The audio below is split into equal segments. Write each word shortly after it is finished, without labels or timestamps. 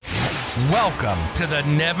Welcome to the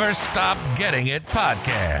Never Stop Getting It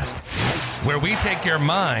podcast, where we take your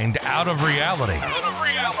mind out of reality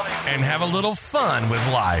and have a little fun with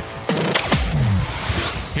life.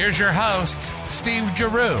 Here's your hosts, Steve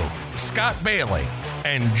Giroux, Scott Bailey,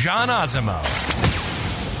 and John Osimo.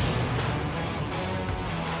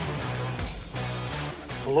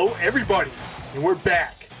 Hello, everybody, and we're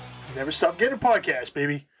back. Never Stop Getting It podcast,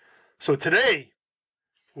 baby. So today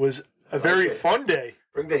was a very fun day.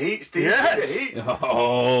 Bring the heat, Steve. Yes. Bring the heat.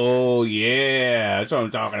 Oh, yeah. That's what I'm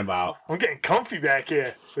talking about. I'm getting comfy back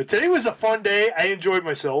here. But today was a fun day. I enjoyed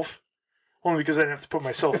myself. Only because I didn't have to put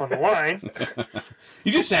myself on the line.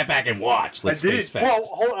 You just sat back and watched. Let's I did. face facts. Well,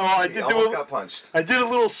 hold on. I He did almost got punched. I did a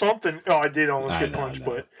little something. Oh, I did almost get punched.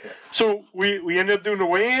 But so we ended up doing the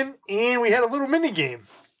weigh-in, and we had a little mini game.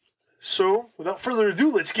 So without further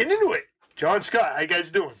ado, let's get into it. John, Scott, how you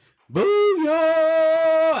guys doing? Booyah!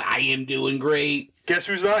 I am doing great. Guess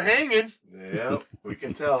who's not hanging? Yeah, we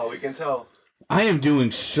can tell. We can tell. I am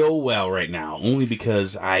doing so well right now, only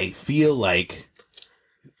because I feel like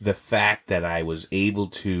the fact that I was able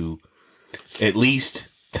to at least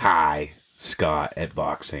tie Scott at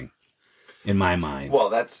boxing, in my mind. Well,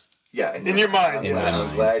 that's in your mind.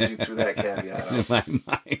 I'm glad you threw that caveat In out. my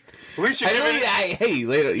mind. At least you're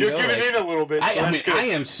Later, You're giving in a little bit. So that's good. I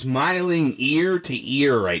am smiling ear to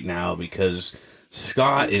ear right now because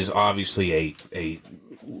Scott is obviously a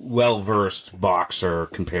well-versed boxer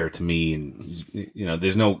compared to me, and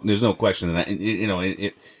there's no question that.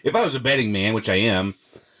 If I was a betting man, which I am,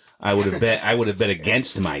 I would have bet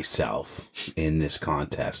against myself in this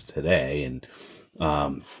contest today, and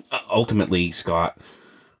ultimately Scott,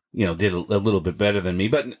 did a little bit better than me,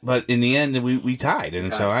 but in the end we tied,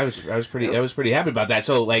 and so I was pretty happy about that.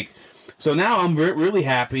 So now I'm really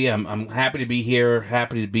happy. I'm happy to be here.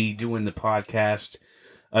 Happy to be doing the podcast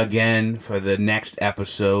again for the next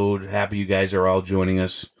episode. Happy you guys are all joining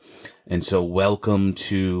us, and so welcome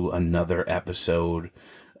to another episode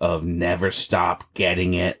of Never Stop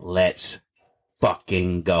Getting It. Let's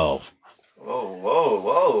fucking go.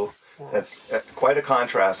 Whoa. That's quite a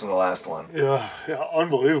contrast from the last one. Yeah,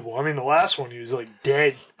 unbelievable. I mean, the last one, he was like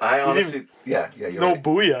dead. I honestly, you're no right.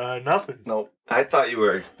 booyah, nothing. No, I thought you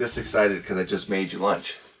were this excited because I just made you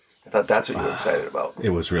lunch. I thought that's what you were excited about. It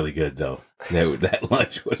was really good, though. That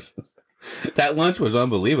lunch was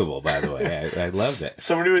unbelievable. By the way, I loved it.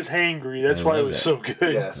 Somebody was hangry. That's why it was so good.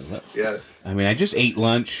 Yes. I mean, I just ate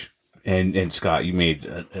lunch, and Scott, you made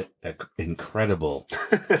an incredible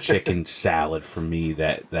chicken salad for me.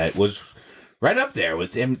 That was right up there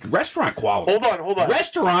with restaurant quality. Hold on.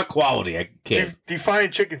 Restaurant quality. I can't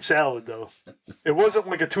define chicken salad though. It wasn't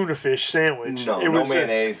like a tuna fish sandwich. No, it was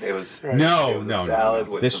mayonnaise. It was right. no salad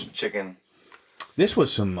with some chicken. This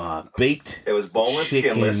was some baked. It was boneless,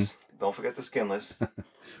 chicken, skinless. Don't forget the skinless.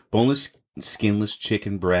 Boneless, skinless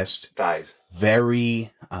chicken breast. Thighs.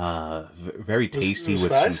 Very, very tasty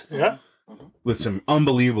with some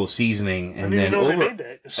unbelievable seasoning, and then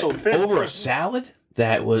over a salad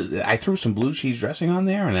that was. I threw some blue cheese dressing on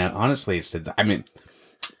there, and honestly,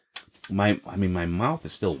 my mouth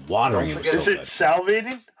is still watering. Is it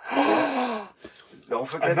salivating? Don't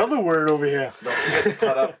forget another word over here. Don't forget to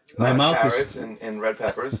cut up my mouth carrots and red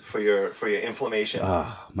peppers for your inflammation.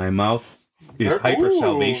 My mouth is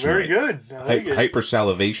hypersalivation. Very good.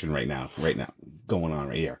 Hypersalivation right now, going on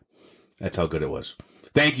right here. That's how good it was.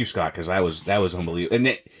 Thank you, Scott, because that was unbelievable.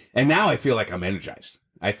 And now I feel like I'm energized.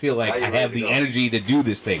 I feel like I have the energy to do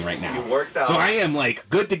this thing right now. You worked out. So I am like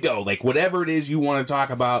good to go. Like whatever it is you want to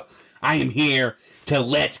talk about, I am here to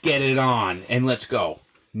let's get it on and let's go.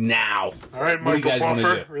 Now. All right, Michael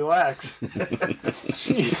Buffer, relax.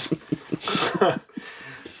 Jeez.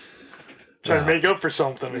 Trying to make up for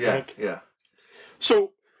something, I think. Yeah.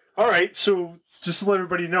 So, all right, so just to let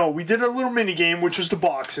everybody know, we did a little mini game, which was the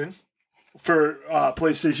boxing for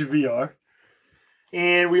PlayStation VR.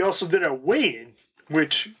 And we also did a weigh-in,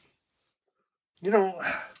 which,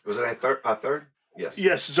 Was it our third? Yes.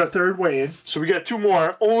 Yes, it's our third weigh-in. So we got two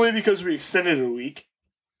more, only because we extended it a week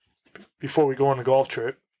before we go on the golf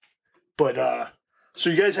trip. But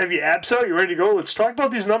so you guys have your apps out? You ready to go? Let's talk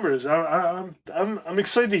about these numbers. I'm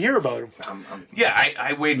excited to hear about them. Yeah,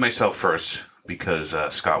 I weighed myself first because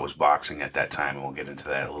Scott was boxing at that time, and we'll get into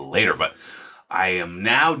that a little later. But I am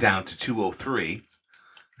now down to 203,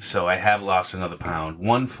 so I have lost another pound,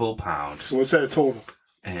 1 full pound. So what's that total?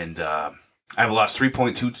 And I've lost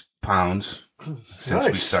 3.2 pounds since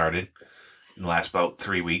we started. In the last about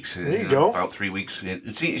 3 weeks. There you go. About 3 weeks.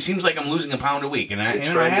 It seems like I'm losing a pound a week, and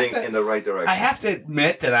You're trending in the right direction. I have to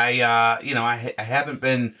admit that I haven't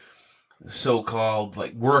been so-called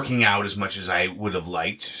like working out as much as I would have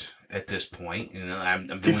liked, at this point. You know, I'm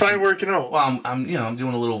doing Define working out. Well, I'm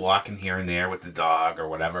doing a little walking here and there with the dog or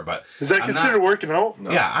whatever. But is that considered working out?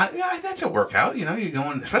 No. Yeah, that's a workout. You know, you're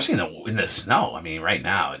going, especially in the snow. I mean, right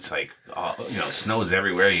now it's like, snow's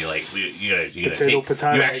everywhere. You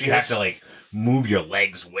actually have to like move your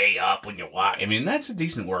legs way up when you walk. I mean, that's a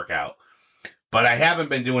decent workout. But I haven't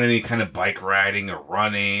been doing any kind of bike riding or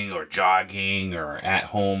running or jogging or at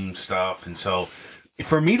home stuff, and so.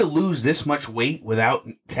 For me to lose this much weight without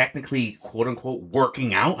technically, quote unquote,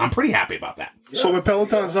 working out, I'm pretty happy about that. So the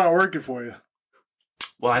Peloton's not working for you.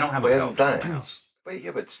 Well, I don't have But a he hasn't Peloton done in it. my house. Wait,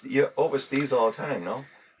 yeah, but you're over Steve's all the time, no?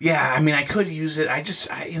 Yeah, I mean, I could use it. I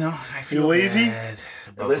feel You lazy? bad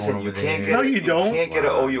about Listen, going you over can't there. get No, you don't. You can't get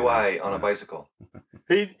an OUI on a bicycle.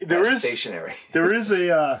 There That's is stationary. there is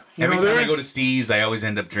a Every time there I is, go to Steve's, I always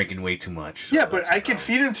end up drinking way too much. So yeah, but that's I the can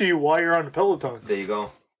problem. feed them to you while you're on the Peloton. There you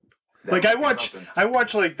go. That Like might be something. I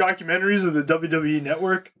watch like documentaries of the WWE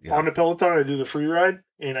Network Yeah. on the Peloton. I do the free ride,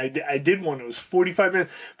 and I did one. It was 45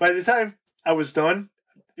 minutes. By the time I was done,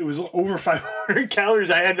 it was over 500 calories.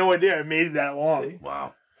 I had no idea I made it that long. See?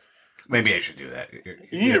 Wow. Maybe I should do that.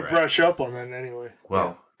 You need to brush up on that anyway.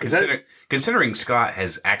 Well, considering Scott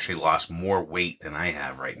has actually lost more weight than I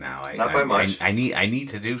have right now, Not by much. I need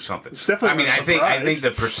to do something. It's definitely I a think surprise. the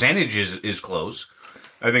percentage is close.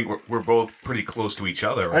 I think we're both pretty close to each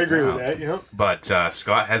other. Right I agree now. with that. Yeah. But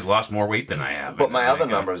Scott has lost more weight than I have. But my And other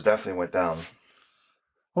I- numbers definitely went down.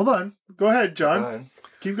 Hold on. Go ahead, John. Go ahead.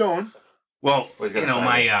 Keep going. Well, What he's gonna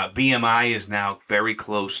my say. BMI is now very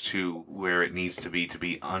close to where it needs to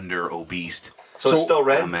be under obese. So it's still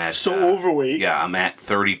red? I'm at, So overweight. Yeah, I'm at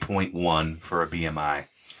 30.1 for a BMI,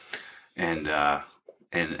 and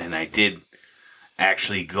I did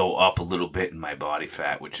actually go up a little bit in my body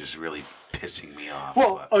fat, which is really pissing me off.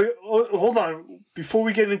 Well, but- hold on. Before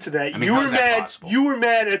we get into that, I mean, you were how's that mad. possible? You were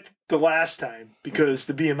mad at the last time because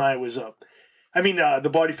the BMI was up. I mean, the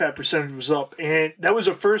body fat percentage was up, and that was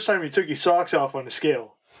the first time you took your socks off on the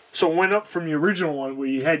scale. So it went up from the original one where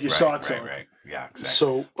you had your socks on. right, yeah, exactly.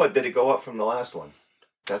 So, But did it go up from the last one?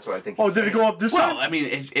 That's what I think. oh, he's did it saying. go up this Well, time? I mean,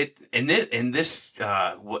 in this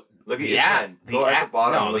what Look at the your app, trend. Go at the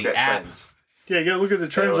bottom no, and look the at app. trends. Yeah, you gotta look at the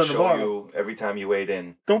trends It'll on the show bottom. you every time you weighed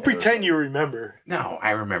in. Don't It'll pretend show you remember. No,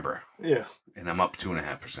 I remember, Yeah, and I'm up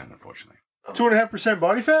 2.5%, unfortunately. 2.5%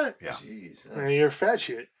 body fat. Yeah. Jeez, You're fat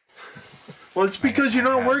shit. Well, it's because you're I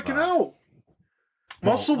not have, working out.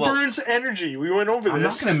 Muscle well- burns energy. We went over I'm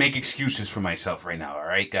this. not going to make excuses for myself right now, all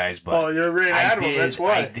right, guys? But Oh, you're really I animal. That's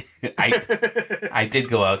why. I did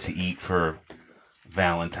go out to eat for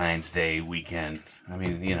Valentine's Day weekend. I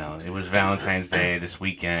mean, it was Valentine's Day this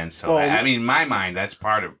weekend, so Well, I mean, in my mind, that's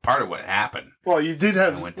part of what happened. Well, you did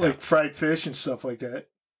have I went like to- fried fish and stuff like that.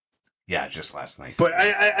 Yeah, just last night. But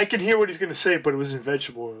I can hear what he's going to say, but it was in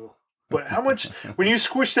vegetable oil. But how much, when you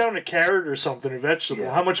squish down a carrot or something, a vegetable,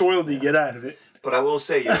 Yeah. how much oil do you get out of it? But I will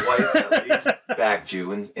say, your wife at least backed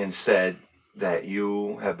you and said that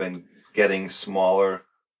you have been getting smaller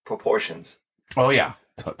proportions. Oh yeah,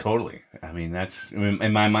 totally. I mean, that's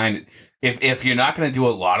in my mind. If you're not going to do a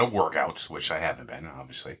lot of workouts, which I haven't been,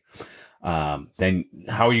 obviously, then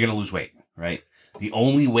how are you going to lose weight, right? The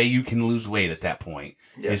only way you can lose weight at that point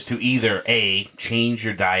Yes. is to either change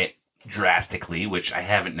your diet drastically, which I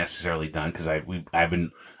haven't necessarily done because I've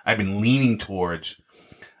been leaning towards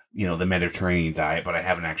the Mediterranean diet, but I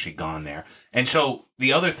haven't actually gone there. And so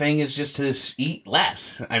the other thing is just to eat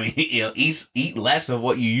less. I mean, eat less of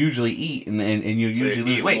what you usually eat, and you So usually you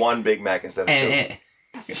lose eat weight. one Big Mac instead of two. And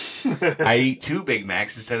I eat 2 Big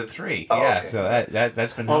Macs instead of 3. Oh, yeah, okay. so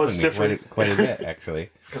that's been Oh, helping it's me different. quite a bit actually.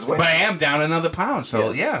 'Cause But I am down another pound,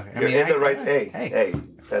 so Yes, yeah. you're in the right. Hey, hey,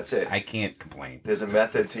 that's it. I can't complain. There's a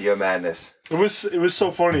method to your madness. It was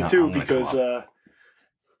so funny, No, too, I'm gonna because,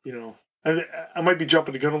 I might be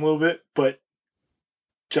jumping the gun a little bit, but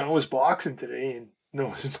John was boxing today, and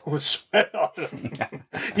no sweat on him.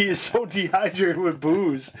 He is so dehydrated with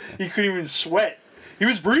booze, he couldn't even sweat. He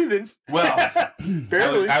was breathing. Well,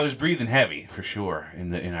 Barely. I was breathing heavy for sure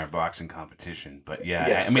in our boxing competition, but yeah,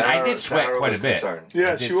 Yeah, I mean, I Sarah- did sweat Sarah quite was a bit. concerned.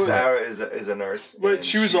 Yeah, I she did was. sweat. Sarah is a nurse. But and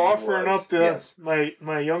she was offering was- up the yes.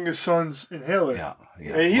 my youngest son's inhaler. Yeah,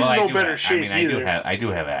 yeah. Hey, he's Well, in I no do better have- shape I either. I do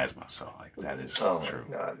have asthma, so like that is Oh true.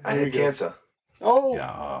 my god! I There had you go. cancer. Oh, Yeah.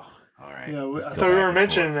 Oh, all right. yeah. I Go thought we back were and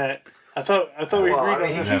mentioning that. I thought we Well, agreed I mean, on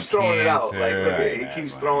he that. keeps throwing it out. Cancer, Like, look at right, he yeah,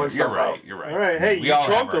 keeps well, throwing you're stuff right, out. You're right. All right, hey, we you all have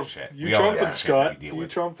trumped our him. shit. You We all trumped have him, our shit that Scott. we deal You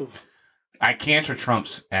with. trumped him. Cancer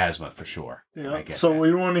trumps asthma for sure. I Yeah. get So that. we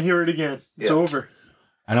don't want to hear it again. It's Yeah. over.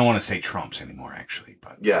 I don't want to say trumps anymore, actually,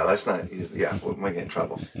 but Yeah, that's not. Yeah, we might get in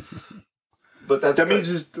trouble. But that's That good.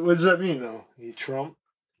 means what does that mean though? You Trump?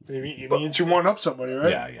 It means you one up somebody, right?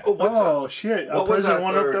 Yeah. Oh, shit! What was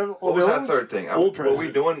our third thing? Old Were president.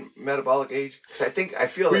 we doing metabolic age? Because I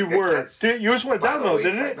feel We like were. Yours went down though,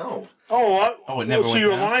 didn't it? No. Oh, it never so went you're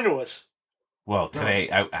down? lying to us. Well, today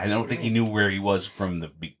I don't think he knew where he was from the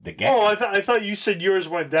get. Oh, I thought you said yours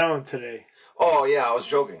went down today. Oh yeah, I was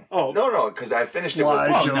joking. Oh. No, because I finished it Lies,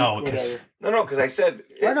 with. Well, joke, no, 'cause- whatever. No, because I said.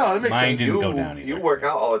 I know, that makes Mine sense. didn't you, go down either. You work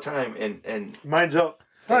out all the time, and Mine's up.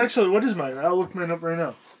 Oh, actually, what is mine? I'll look mine up right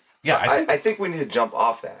now. Yeah, I think we need to jump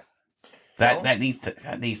off that. that needs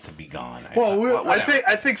to be gone. Well, whatever.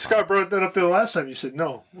 I think Scott brought that up there the last time. You said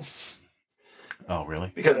no. Oh,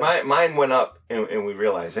 really? Because mine went up, and we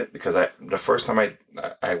realized it because the first time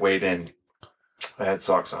I weighed in, I had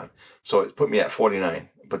socks on, so it put me at 49.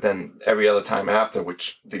 But then every other time after,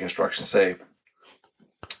 which the instructions say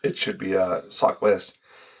it should be sockless,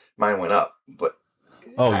 mine went up. But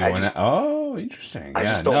Interesting. I Yeah.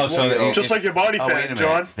 just don't No, so feel- Just like your body wait a fat, minute.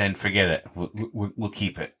 John. Then forget it. We'll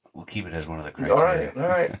keep it. We'll keep it as one of the criteria.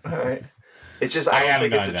 all right. It's just I I don't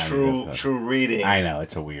haven't think it's gone a down true yet. true reading. I know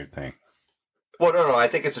it's a weird thing. Well, no, I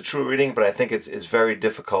think it's a true reading, but I think it's very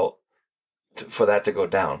difficult for that to go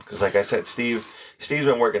down because, like I said, Steve's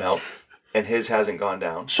been working out, and his hasn't gone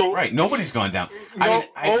down. So Right. Nobody's gone down. No,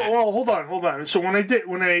 well, hold on. So when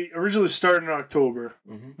I originally started in October,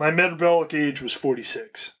 my metabolic age was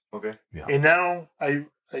 46, Okay. and now I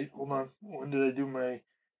hold on. When did I do my?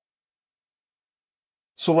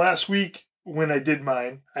 So last week when I did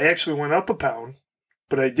mine, I actually went up a pound,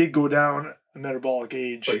 but I did go down a metabolic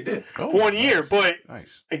age Oh, you did. 1 year. But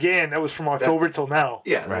Nice. again, that was from October till now.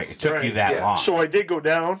 Yeah. Right. that's- It took you right, that yeah. long. So I did go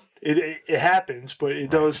down. It happens, but it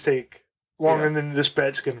does take longer than this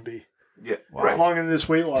bet's going to be. Yeah. Wow. Right. Longer than this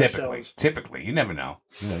weight loss challenge. Typically, you never know.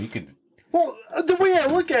 You could. Well, the way I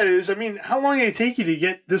look at it is, I mean, how long did it take you to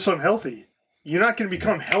get this unhealthy? You're not going to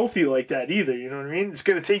become healthy like that either. You know what I mean? It's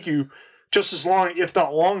going to take you just as long, if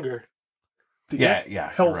not longer, to get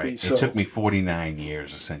Yeah. healthy. Right. So. It took me 49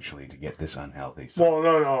 years essentially to get this unhealthy. So.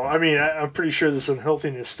 Well, no. I mean, I'm pretty sure this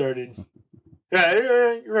unhealthiness started. Yeah,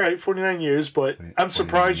 you're right, 49 years, but I'm 49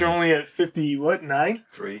 surprised you're years. only at 50, what, 9?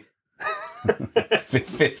 3.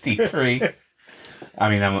 53. I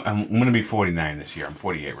mean, I'm going to be 49 this year. I'm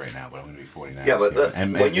 48 right now, but I'm going to be 49. Yeah, this but year.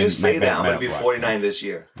 when you say my that I'm going to be metabolic- 49 this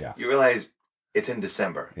year, Yeah. you realize it's in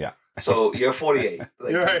December. Yeah. So you're 48.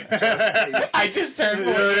 Like, You're right. I just turned.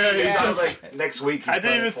 Yeah, it it's sounds just- like next week. I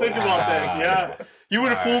didn't even think about that. Yeah. You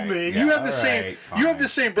would have All fooled me. right, You yeah, have the all same. right, You have fine. the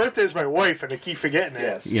same birthday as my wife, and I keep forgetting that.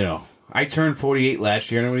 Yes. You know, I turned 48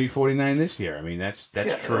 last year, and I'm going to be 49 this year. I mean, that's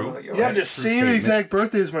Yeah, true. no, you're You have right. the same exact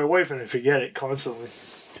birthday as my wife, and I forget it constantly.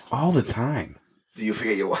 All the time. Do you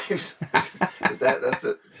forget your wife's? Is that's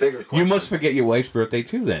the bigger question. You must forget your wife's birthday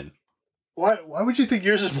too, then. Why would you think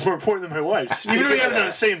yours is more important than my wife's? Even though we Speaking have of it on the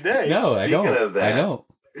that- same day. No, I Speaking don't. of that, I know.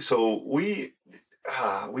 So we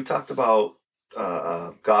talked about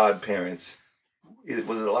godparents.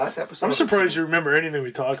 Was it the last episode? I'm surprised you remember anything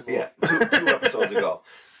we talked about. Yeah, two episodes ago.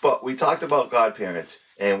 But we talked about godparents,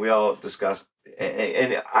 and we all discussed,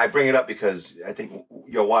 and I bring it up because I think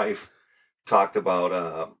your wife talked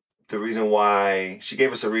about the reason why, she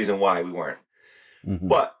gave us a reason why we weren't. Mhm.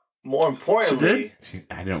 But more importantly,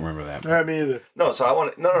 I don't remember that. Not me either. no. So I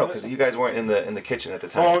want no, because you guys weren't in the kitchen at the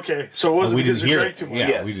time. Oh, okay. So it wasn't we because didn't we hear drank it. too much. Yeah,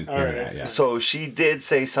 Yes. we didn't All hear right. that. Yeah. So she did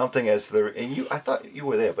say something as to the, and I thought you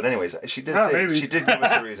were there, but anyways, she did say, Maybe. she did give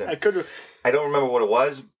us a reason. I could have. I don't remember what it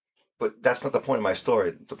was, but that's not the point of my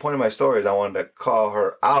story. The point of my story is I wanted to call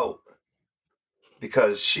her out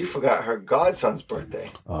because she forgot her godson's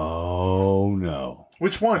birthday. Oh no!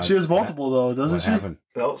 Which one? She has multiple, though, doesn't What she? happened?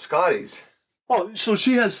 No, Scotty's. Oh, so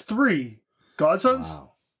she has 3 godsons,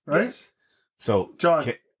 Wow. right? Yes. So John.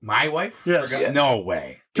 my wife? Yes. Forgot? Yeah. No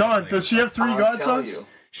way. John, does she have 3 I'm telling godsons? you,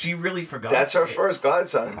 She really forgot. that's her first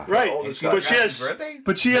godson. her Right, oldest but godson. she has- birthday.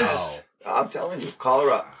 But she has. I'm telling you, call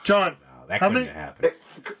her up. John, No, that How couldn't many- happen.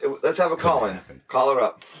 Let's have a call in. happen. Call her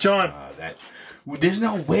up. John. That there's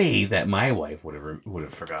no way that my wife would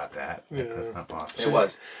have forgot that. Yeah. That's not possible. It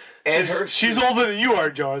was. And her She's older than you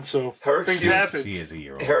are, John, so Her things excuse- happen. She is a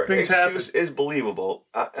year old. Her Things excuse is believable.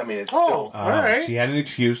 I mean, it's Oh. still All right. She had an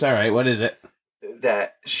excuse. All right, what is it?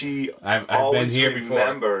 that she I've been always here before.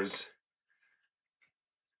 remembers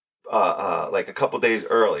like a couple days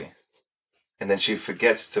early, and then she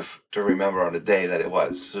forgets to remember on the day that it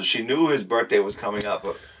was. So she knew his birthday was coming up.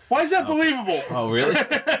 But Why is that believable? Oh, really?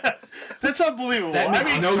 That's unbelievable. That makes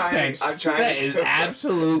I mean, no trying- sense. I'm trying That to- is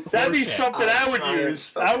absolute. that'd be horseshit. something I would trying-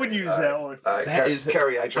 use. I would use that one. That is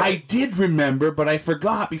Carrie. I tried. I did remember, but I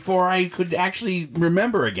forgot before I could actually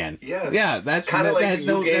remember again. Yes. Yeah, that's kind of that, like has you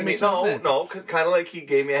no, gave that me. makes no sense. No, kind of like he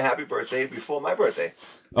gave me a happy birthday before my birthday.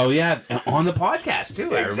 Oh yeah, on the podcast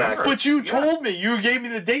too. I Exactly. remember. But you told me. You gave me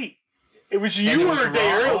the date. It was And you it was were a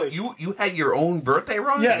day wrong. early. You had your own birthday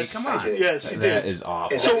wrong? Yes. I mean, come on. I did. Yes, you That did. is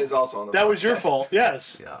awful. And So, that is also on the That was your podcast. fault.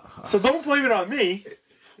 Yes. Yeah. So don't blame it on me.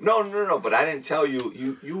 No. But I didn't tell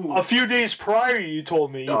you. You. A few days prior, you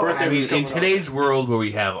told me your No, birthday I was mean, in coming up. today's world where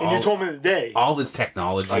we have And you told me the day. all this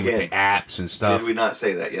technology with Again. the apps and stuff. Did we not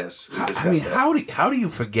say that? Yes. We discussed I mean, that. how do you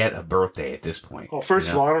forget a birthday at this point? Well, first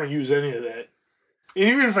You of know? all, I don't use any of that. And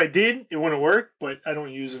even if I did, it wouldn't work. But I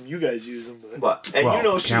don't use them. You guys use them. But And Well, you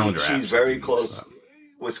know the calendar she's apps I do very use, close but-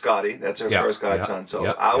 with Scotty. That's her Yeah, first yeah, godson. So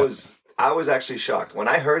yeah, I yeah. was actually shocked when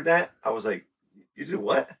I heard that. I was like, "You did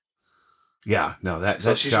what?" Yeah, no, that's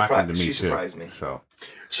So she shocking surpri- to me she too. surprised me. So,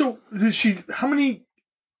 so does she? How many?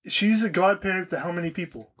 She's a godparent to how many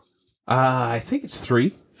people? I think it's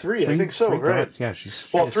three. Three. I think so. three Right. God- yeah, she's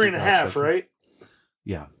Well, she's 3.5, godchildren. right?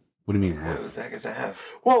 Yeah. What do you mean What half? the heck is a half?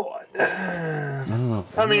 Well, I don't know.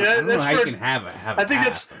 I mean, I don't know that's how you for- can have I think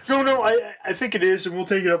that's no. I think it is, and we'll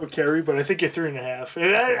take it up with Kerry. But I think you're 3.5.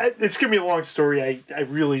 And it's gonna be a long story. I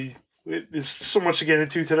really there's so much to get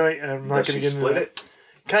into tonight, and I'm not Does gonna she get into split that. it?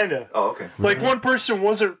 Kind of. Oh, okay. Like one person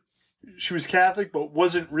wasn't. She was Catholic, but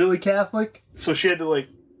wasn't really Catholic, so she had to like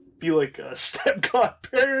be like a step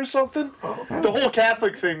godparent or something. Oh, okay. The whole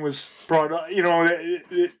Catholic thing was brought up. You know,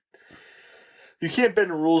 you can't bend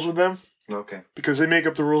the rules with them Okay. because they make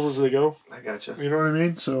up the rules as they go. I gotcha. You know what I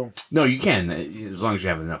mean? So No, you can as long as you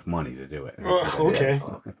have enough money to do it. okay.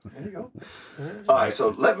 So, there you go. All right. So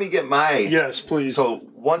let me get my. Yes, please. So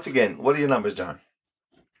once again, what are your numbers, John?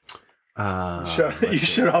 you let's see.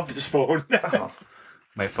 shut off his phone. Oh,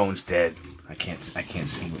 My phone's dead. I can't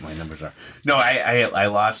see what my numbers are. No, I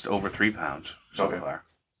lost over 3 pounds so Okay. far.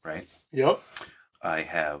 Right. Yep. I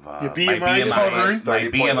have Your BMI is hovering. My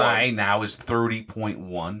 30.1. BMI now is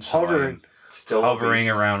 30.1. So Hovering. I'm still hovering obese.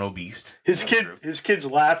 around obese. His That's kid, true. his kid's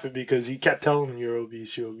laughing because he kept telling him you're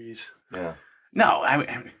obese. You're obese. Yeah. No,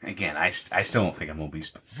 again, I still don't think I'm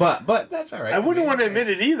obese, but that's all right. I wouldn't mean, want to admit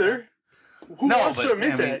it either. Who No, wants to but,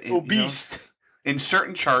 admit I mean, that? you know, Obese. in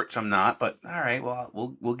certain charts, I'm not, but all right.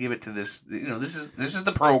 Well, we'll give it to this. You know, this is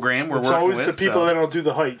the program we're It's working always with. the people so, that don't do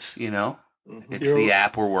the heights. you know, Mm-hmm. it's You're- the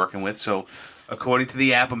app we're working with. So, according to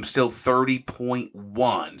the app, I'm still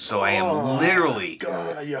 30.1. So I am Oh, literally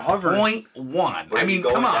God, you're hovering. 0.1. But I are mean, you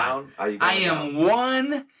going come on. down? Are you I going am down?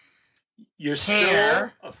 one You're still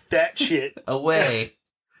hair. a fat shit. away.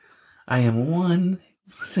 I am one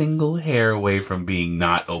single hair away from being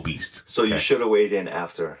not obese. So you Okay. should have weighed in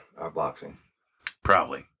after our boxing.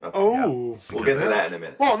 Probably. Okay. Oh. We'll get to that in a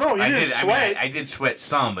minute. Well, no, you I did. did. Sweat. I did sweat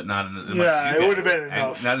some, but not as much. Yeah, as you it would've guys. been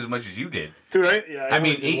enough. Not as much as you did. Dude, I I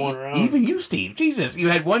mean, only did one round. even you, Steve. Jesus, you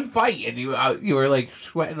had one fight and you were like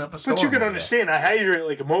sweating up a storm. But you can over understand, I hydrate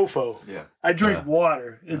like a mofo. Yeah. I drink Yeah.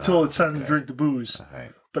 water until it's time to okay. drink the booze. there. All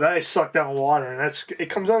right. But I suck down water, and it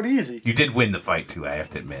comes out easy. You did win the fight too. I have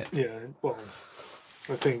to admit. Yeah, well,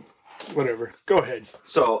 I think whatever. Go ahead.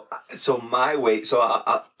 So my weight. So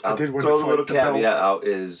I'll did win throw the the little fight, the caveat belt. out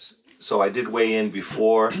is. So I did weigh in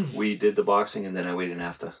before we did the boxing, and then I weighed in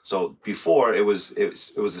after. So before it was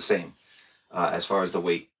the same as far as the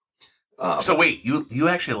weight. So wait, you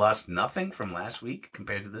actually lost nothing from last week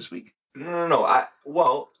compared to this week? No.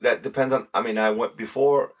 Well, that depends on. I mean, I went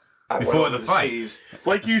before. I went Before over the to fight. Steve's,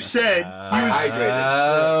 Like you said, I use,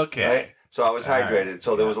 hydrated. Okay. right? So I was All right. hydrated.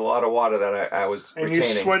 So there was a lot of water that I was and you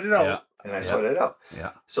retaining, sweat it out. Yeah. and I sweated it out.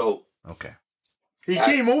 Yeah. So Okay. He I-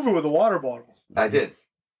 came over with a water bottle. I did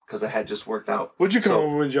because I had just worked out. What'd you come So-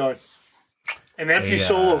 over with, John? An empty A,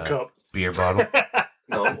 solo uh, cup. Beer bottle.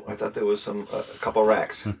 No, I thought there was a couple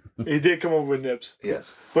racks. He did come over with nips,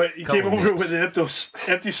 Yes. but he came Couple over nips. with an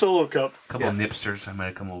empty solo cup. couple Yeah. nipsters I might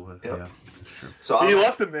have come over with. Yep. Yeah, that's true. So He I'm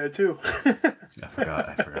left him there too. I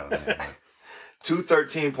forgot.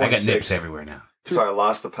 213.6. I got nips everywhere now. So I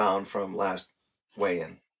lost a pound from last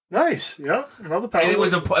weigh-in. Nice. Yeah, another pound. And it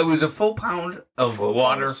was a full pound of Full pound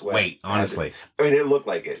water of sweat. weight. Honestly, I mean, it looked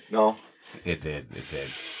like it. No. it did.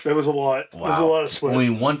 That was a lot. It was a lot of sweat. I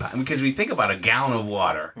mean, 1 pound, because when you think about a gallon of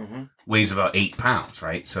water Mm-hmm. weighs about 8 pounds,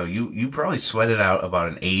 right? So you probably sweated out about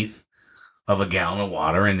an eighth of a gallon of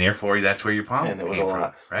water, and therefore that's where your pound And it was came a from,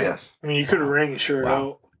 lot. right? Yes. I mean, you could have rang your shirt Wow.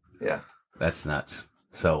 out. Yeah. That's nuts.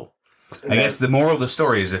 So And I then- guess the moral of the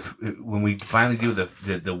story is if when we finally do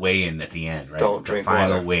the weigh-in at the end, right? Don't the drink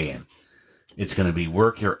final water. weigh-in, it's going to be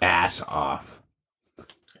work your ass off,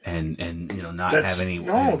 and not That's have any.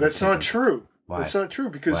 no, that's not true. Why? That's not true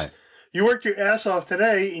because Why? you worked your ass off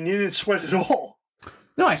today and you didn't sweat at all.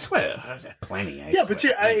 No, I sweat. I was at plenty. Yeah, but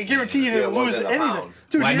I guarantee you Yeah, didn't it lose wasn't a anything. pound.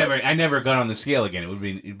 Dude, Well, you I never got on the scale again.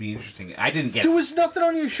 It'd be interesting. I didn't get. there was nothing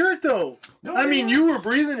on your shirt though. No, I there mean, was. you were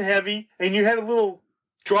breathing heavy and you had a little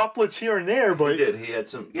droplets here and there, He but did. He had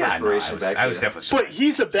some Yeah, no, perspiration back I was here. definitely but sweating.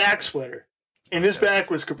 he's a back splitter, and his back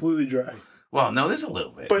was completely dry. Well, no, there's a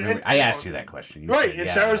little bit. But I asked you that question. You Right, said, and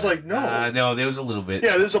Sarah's like, no. No, there was a little bit.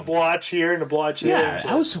 Yeah, there's a blotch here and a blotch there.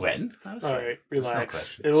 Yeah, I was sweating. All right, There's no relax.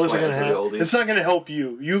 question. It wasn't Sweating gonna to the help. oldies. It's not gonna help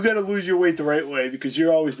you. You got to lose your weight the right way because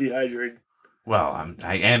you're always dehydrated. Well,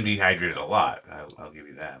 I am dehydrated a lot. I'll give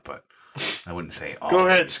you that, but I wouldn't say all. Go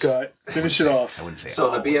ahead, Scott. Finish it off. I wouldn't say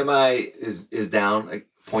So the always. BMI is down like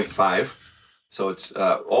 0.5. So it's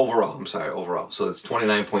overall. So it's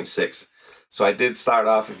 29.6. So I did start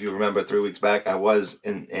off, if you remember, 3 weeks back. I was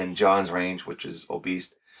in John's range, which is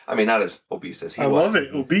obese. I mean, not as obese as he I was. love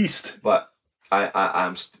it. Obese. But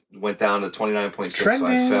I went down to 29.6. So I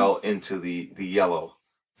Trending. fell into the yellow,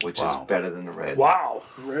 which Wow. is better than the red. Wow.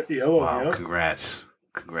 Red, yellow. Wow, Yeah. congrats.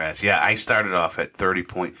 Yeah, I started off at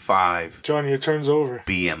 30.5 John, your turn's over.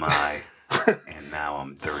 BMI, and now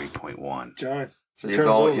I'm 30.1. John. So your you're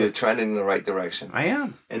turn's over. you're trending in the right direction. I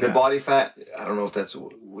am. And the body fat, I don't know if that's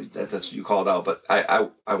what you called out, but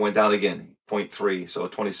I went down again, 0.3, so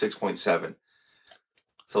 26.7.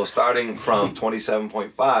 So starting from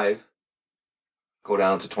 27.5, go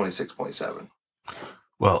down to 26.7.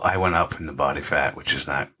 Well, I went up in the body fat, which is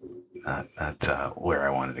not where I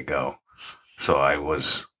wanted to go. So I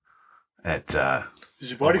was at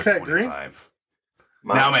Is your body over fat green? 25.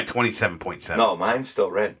 Now I'm at 27.7. No, mine's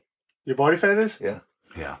still red. Your body fat is? Yeah.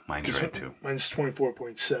 Yeah, mine's red too. Mine's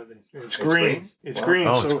 24.7. And it's It's green. green? It's Wow. green.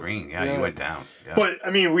 Oh, so, it's green. Yeah, yeah. you went down. Yeah. But, I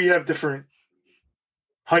mean, we have different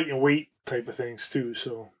height and weight type of things, too.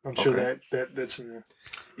 So I'm sure Okay. that's in there.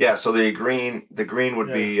 Yeah, so the green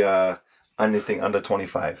would be anything under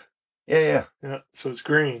 25. Yeah. Yeah, so it's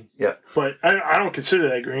green. Yeah. But I don't consider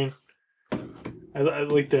that green. I'd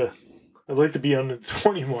like to be under the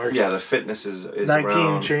 20 mark. Yeah, the fitness is 19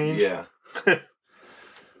 around, change. Yeah.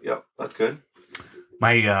 Yep, that's good.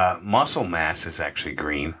 My muscle mass is actually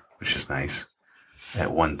green, which is nice, at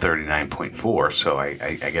 139.4. So I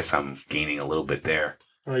guess I'm gaining a little bit there.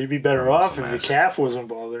 Well, you'd be better Muscle off if your mass. calf wasn't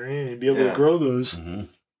bothering you. You'd be able Yeah. to grow those. hmm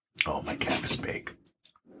Oh, my calf is big.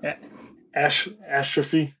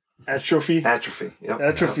 Atrophy. Atrophy. Yep.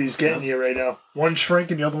 Atrophy's getting you right now. One's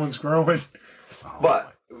shrinking, the other one's growing. Oh,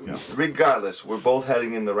 But Yeah. regardless, we're both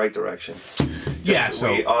heading in the right direction. yeah,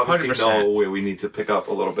 so we obviously 100%. know where we need to pick up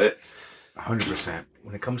a little bit. 100%.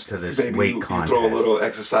 When it comes to this Maybe weight you contest, throw a little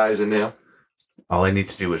exercise in there. all I need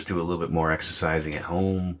to do is do a little bit more exercising at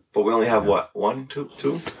home. But we only have what? 1,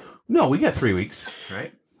 2? No, we got 3 weeks,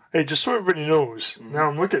 right? Hey, just so everybody knows, now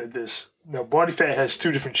I'm looking at this. Now, body fat has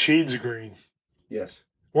two different shades of green. Yes.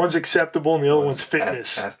 One's acceptable and the other one's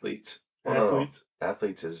fitness. Athletes. Oh, Athletes. No.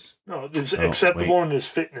 Athletes is. No, there's Oh, acceptable wait. and there's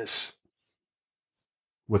fitness.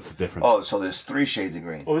 What's the difference? Oh, so there's 3 shades of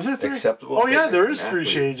green. Oh, is it three? Acceptable. Oh, yeah, fitness, there and is 3 athlete.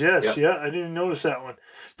 shades. Yes, Yep. yeah, I didn't notice that one.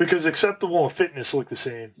 Because acceptable and fitness look the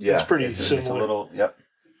same. Yeah. It's pretty It's similar. a little. Yep.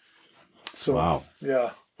 So, Wow.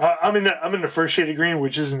 yeah. I'm in the first shade of green,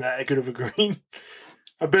 which isn't that good of a green.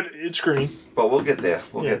 I bet it's green. But we'll get there.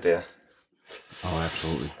 We'll Yeah. get there. Oh,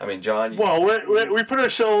 absolutely. I mean, John. Well, we put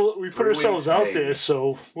ourselves 3 ourselves weeks, out maybe. there,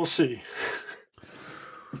 so we'll see.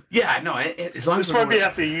 Yeah, no, as long This as might be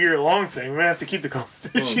after a year-long thing. We might have to keep the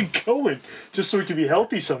competition going just so we can be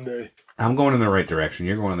healthy someday. I'm going in the right direction.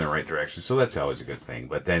 You're going in the right direction, so that's always a good thing.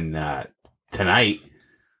 But then tonight,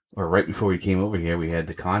 or right before we came over here, we had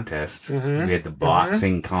the contest. Mhm. We had the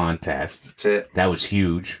boxing contest. That's it. That was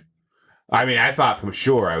huge. I mean, I thought for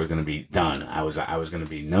sure I was going to be done. I was going to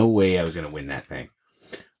be no way I was going to win that thing.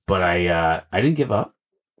 But I didn't give up.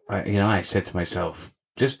 I said to myself,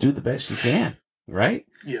 just do the best you can, right?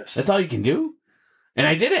 Yes. That's all you can do. And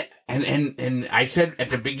I did it. And I said at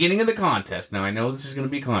the beginning of the contest, now I know this is going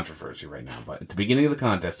to be controversy right now, but at the beginning of the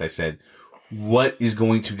contest, I said, what is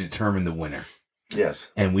going to determine the winner?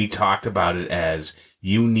 Yes. And we talked about it as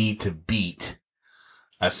you need to beat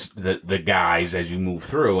us, the guys as you move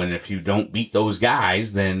through. And if you don't beat those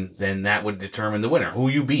guys, then that would determine the winner, who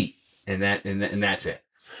you beat. And that's it.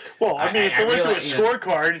 Well, I mean, if I they went to a realize, you know-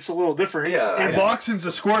 scorecard, it's a little different. Yeah, And yeah. boxing's a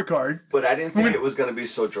scorecard. But I didn't think it was going to be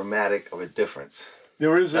so dramatic of a difference. It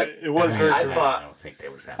was very I dramatic. thought- I don't think there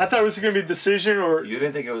was that. I thought it was going to be a decision or... You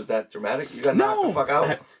didn't think it was that dramatic? You got knocked the fuck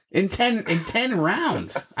out? In 10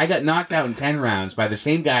 rounds. I got knocked out in 10 rounds by the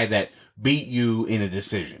same guy that beat you in a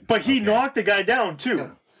decision. But he Okay. knocked the guy down, too. Yeah.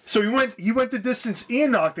 So he went the distance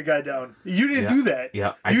and knocked the guy down. You didn't do that.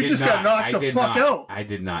 Yeah, You just got knocked the fuck out. I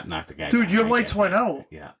did not knock the guy Dude, down. your I lights did. went out.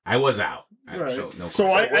 Yeah, I was out. Right. So, no So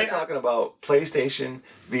question. We're talking about PlayStation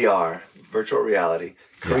VR, virtual reality,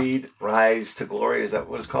 Creed, Rise to Glory. Is that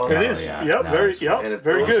what it's called? It is. yeah. Yep, That very, was fun. And if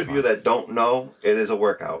very those good. of you that don't know, it is a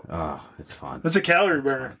workout. Oh, it's fun. That's a calorie It's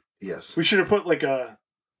burner. fun. Yes. We should have put like a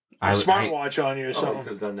smartwatch on you or Oh, something. you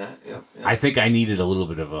could have done that. Yeah. I think I needed a little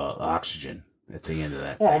bit of oxygen at the end of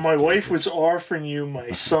that. Oh, thing. my wife was offering you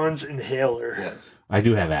my son's inhaler. Yes. I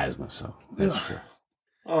do have asthma, so that's true.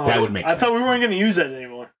 Oh, That would make I thought we sense. weren't going to use that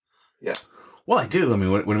anymore. Yeah. Well, I do. I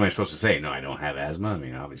mean, what am I supposed to say? No, I don't have asthma. I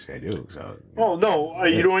mean, obviously I do. So. Oh, no,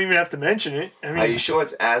 you don't even have to mention it. I Are mean, you sure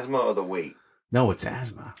it's asthma or the weight? No, it's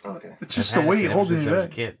asthma. Okay. it's just I've the had weight it ever holding since you I was a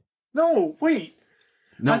back. kid. No, wait.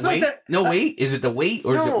 No I thought wait. that- No wait. Is it the weight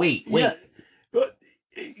or is it wait? Wait. Yeah. But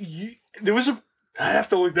there was a. I have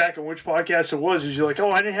to look back on which podcast it was. Is you're like,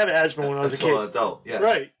 oh, I didn't have asthma when I was a Until kid. an adult. Yes.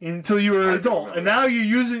 Right, until you were I an do adult. remember And that.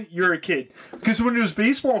 now you're a kid. Because when there was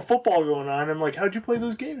baseball and football going on, I'm like, how'd you play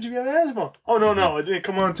those games if you have asthma? Oh, no, it didn't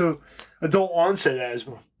come on to adult onset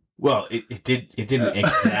asthma. Well, it didn't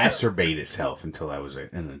exacerbate itself until I was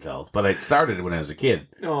an adult, but it started when I was a kid.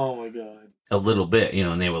 Oh, my God. A little bit,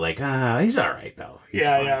 and they were like, he's all right though. He's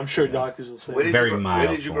fine." I'm sure You know? doctors will say Where did Very you grow, mild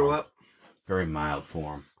Where did you grow form. up? Very mild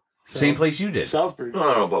form. So- Same place you did. Southbury.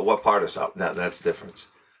 No, but what part of South? That's the difference.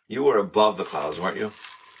 You were above the clouds, weren't you?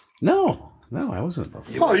 No, I wasn't above.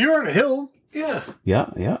 Oh, you're on a hill. Yeah.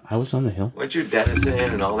 Yeah, I was on the hill. Weren't you Denison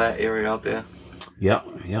and all that area out there? Yeah.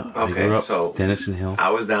 I Okay, grew up so- Denison Hill. I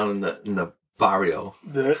was down in the barrio,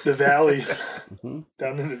 The valley. Mhm.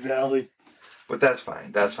 Down in the valley. but that's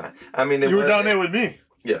fine. That's fine. I mean, You were down there with me.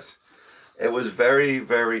 Yes, it was very,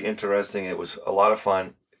 very interesting. It was a lot of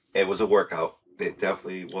fun. It was a workout. It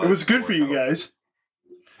definitely was. It was good a for you workout. guys.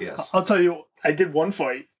 Yes. I'll tell you, I did one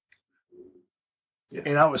fight, Yes.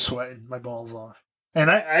 and I was sweating my balls off. And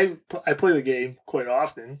I play the game quite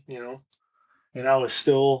often, and I was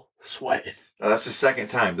still sweating. Now, that's the second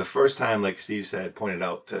time. The first time, like Steve said, pointed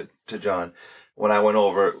out to John, when I went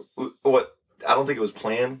over, what I don't think it was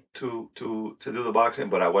planned to do the boxing,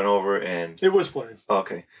 but I went over and It was playing.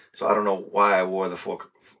 okay. So I don't know why I wore the fork.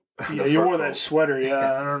 Yeah, you wore that sweater.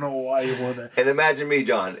 Yeah, I don't know why you wore that. And imagine me,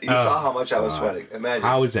 John. You saw how much I was sweating. Imagine.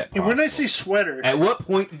 How is that And possible? when I say sweater, At what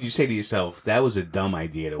point did you say to yourself, that was a dumb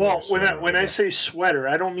idea to wear well, a sweater when like I that? say sweater,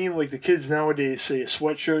 I don't mean like the kids nowadays say a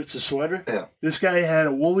sweatshirt's a sweater. Yeah. This guy had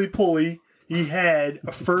a woolly pulley. He had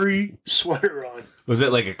a furry sweater on. Was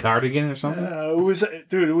it like a cardigan or something? It was,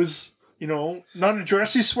 dude. It was, not a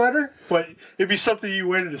dressy sweater, but it'd be something you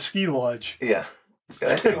wear to the ski lodge. Yeah.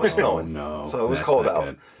 I think it was snowing. no. So it was that's cold not out.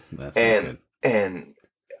 good. That's not And good. and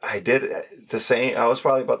I did the same. I was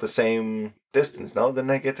probably about the same distance. No,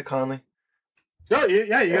 didn't I get to Conley Oh, yeah, you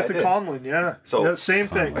Yeah, got I the did. Conlin, yeah. So- Yeah, same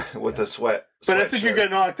thing. with the sweat? But I think you sweatshirt.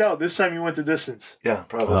 got knocked out. This time you went the distance. Yeah,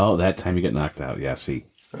 probably. Oh, that time you got knocked out. Yeah, see.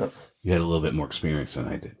 Yeah. You had a little bit more experience than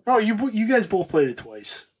I did. Oh, you guys both played it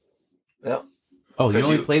twice. Yeah. Oh, you 'Cause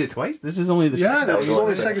only you- played it twice? This is only the Yeah, second that was was only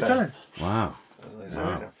only the the second second time. Wow. That was like Wow.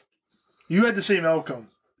 second time. You had the same outcome.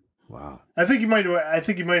 Wow. I think you might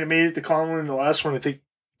have made it to Conlin the last one. I think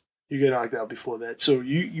you got knocked out before that. So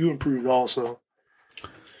you improved also.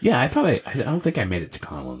 Yeah, I don't think I made it to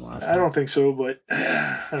Conlin last I time. don't think so, but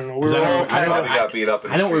I don't know. Because We're all I kind don't- of. Probably got beat up.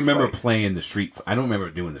 In I don't street remember fight. playing the street. I don't remember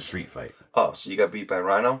doing the street fight. Oh, so you got beat by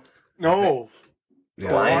Rhino? No, Yeah,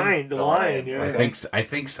 the lion, The lion, yeah. I think so. I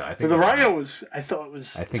think so. I think But the I- Rhino was, I thought,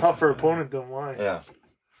 was I think tougher so, yeah. opponent than Lion. Yeah.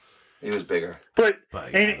 He was bigger. But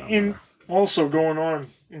But, yeah, I don't and remember. also going on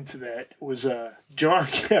into that was John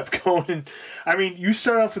kept going. I mean, you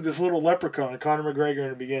start off with this little leprechaun, Conor McGregor, in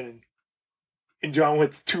the beginning, and John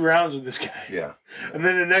went to 2 rounds with this guy. Yeah. And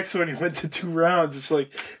then the next one, he went to 2 rounds. It's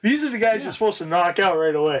like these are the guys you're supposed to knock out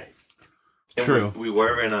right away. And True. We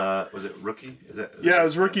were in was it rookie? Is Yeah, it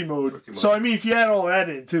was rookie mode. So I mean, if you add all that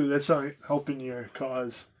in too, that's not helping your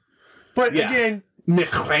cause. But Yeah. again,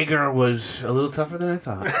 McGregor was a little tougher than I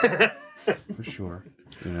thought, for sure.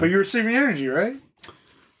 You know? but you were saving energy, right?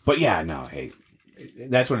 But yeah, no, hey,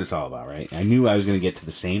 that's what it's all about, right? I knew I was going to get to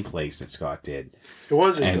the same place that Scott did, It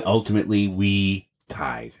wasn't. and ultimately we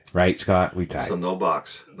tied, right, Scott? We tied. So no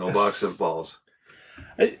box of balls.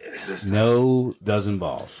 Just No dozen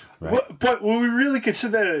balls, right? But will we really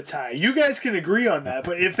consider that a tie? You guys can agree on that,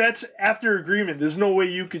 but if that's after agreement, there's no way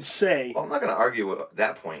you could say. Well, I'm not going to argue at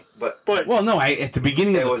that point, but But Well, no, at the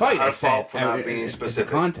beginning of It the was fight, our I said fault for not being it's specific.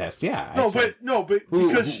 a contest, yeah. I no, said, but who-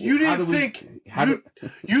 because who- you how didn't do we- think how do-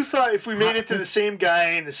 you thought if we made it to the same guy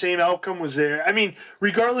and the same outcome was there. I mean,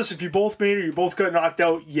 regardless if you both made it or you both got knocked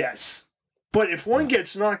out, yes. But if one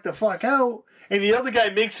gets knocked the fuck out and the other guy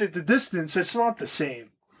makes it the distance, it's not the same.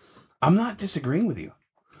 I'm not disagreeing with you,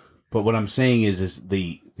 but what I'm saying is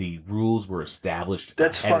the rules were established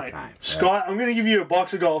That's ahead fine. of time. right? Scott, I'm going to give you a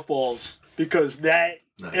box of golf balls because that.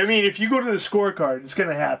 Nice. I mean, if you go to the scorecard, it's going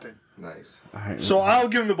to happen. nice. All right, So I'll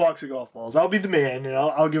give him the box of golf balls. I'll be the man, and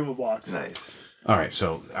I'll give him a box. Nice. all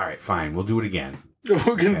right, fine. We'll do it again.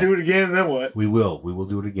 We're gonna do it again, and then what? We will. We will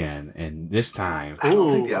do it again, and this time I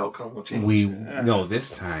don't think Ooh. the outcome will change.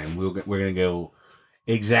 This time we're gonna go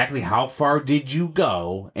exactly how far did you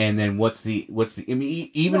go, and then what's the. I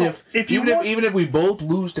mean, even No, if we both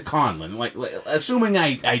lose to Conlon, like assuming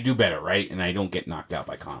I do better, right, and I don't get knocked out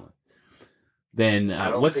by Conlon, then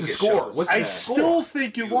I don't what's the think it score? shows. What's the I score? still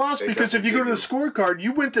think you lost it because if doesn't you go to the give scorecard,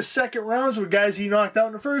 you went to second rounds with guys he knocked out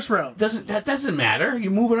in the first round. That doesn't matter.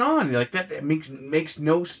 You're moving on. You're like that makes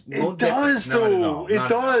no It difference. does, Not at though. all. It Not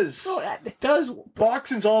at all. does. No, it does.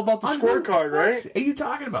 Boxing's all about the scorecard, right? What are you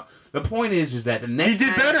talking about? The point is that the next He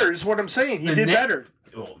did time, better, is what I'm saying. He The did ne- better.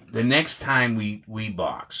 The next time we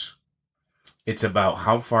box, it's about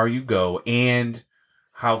how far you go and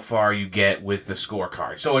how far you get with the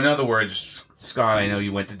scorecard. So in other words, Scott, I know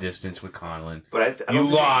you went the distance with Conlon. But I You don't think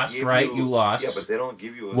they lost, give right? You lost. Yeah, but they don't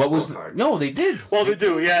give you a What was scorecard. no? They did. Well, they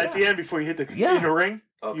do, yeah, at the end before you hit the in the ring.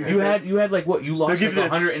 Okay. You had like what? You lost give like you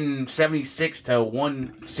that- 176 to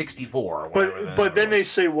 164. Or whatever But then they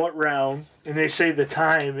say what round, and they say the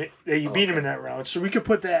time that you beat him in that round. So we could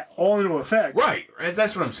put that all into effect. right.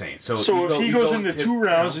 That's what I'm saying. So So if he goes into 2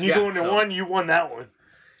 rounds and you yeah, go into so, one, you won that one.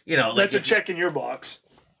 you know, like That's a if- check in your box.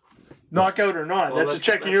 Knockout or not, Well, that's a let's-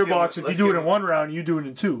 check in let's your give box. him- If you let's do it give in him- 1 round, you do it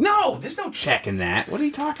in 2. No, there's no check in that. What are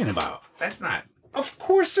you talking about? That's not. Of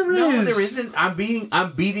course there is. No, there isn't. I'm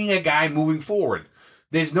beating a guy moving forward.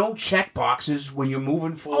 There's no check boxes when you're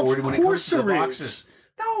moving forward. Of when it comes course to the there boxes.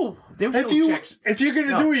 No, there's If no checks. you're gonna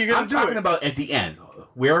No, do it, you're gonna I'm do talking it. about at the end.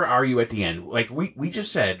 Where are you at the end? Like we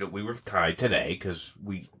just said that we were tied today because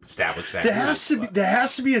we established that. There has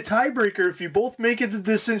to be a tiebreaker if you both make it the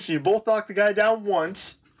distance. You both knock the guy down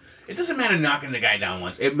once. It doesn't matter knocking the guy down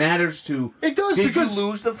once. It matters to. It does Did because you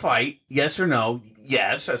lose the fight? Yes or no?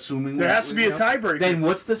 Yes, assuming there has to be a tiebreaker. Then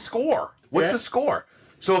what's the score? What's Yeah. the score?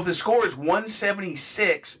 So if the score is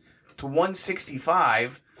 176 to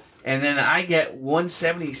 165, and then I get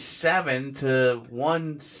 177 to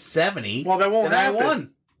 170, Well, that won't then happen. I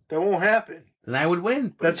won. That won't happen. Then I would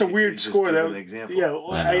win. That's a you weird just score. give That an example. yeah,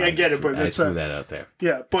 well, know, I get it, but I that's threw that out there.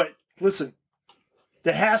 yeah. But listen,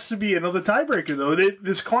 there has to be another tiebreaker though.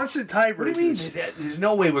 This constant tiebreakers. What do you mean? There's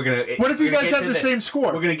no way we're gonna. What if you we're gonna guys get have to the same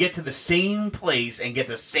score? We're gonna get to the same place and get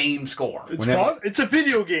the same score. It's a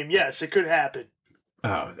video game. Yes, it could happen.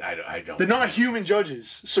 Oh, I don't. They're not human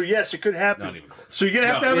judges, so yes, it could happen. Not even close. So you're gonna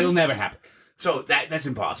have to have. It'll never happen. So that's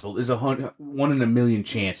impossible. There's a 1 in a million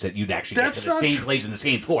chance that you'd actually That's get to the not same true. place and the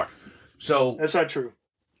same score. So That's not true.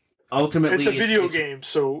 ultimately, It's a video game,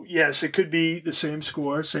 so yes, it could be the same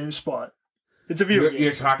score, same spot. It's a video game,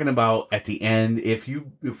 You're talking about at the end if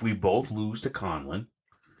we both lose to Conlon,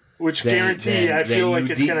 which then- guarantee then- I feel then like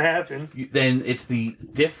you it's gonna happen. then it's the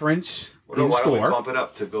difference Well, in why don't we score, bump it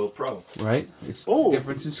up to go pro? right? It's Oh. the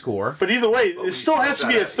difference in score. But either way, But it we still still has to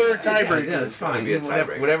be a gotta- third yeah, tiebreaker. Yeah, that's gotta fine. be a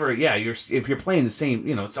Whatever, tiebreaker. whatever. Yeah, if you're playing the same,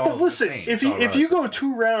 it's all. But listen, the same. if It's all if you wrestling. go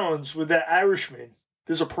 2 rounds with that Irishman,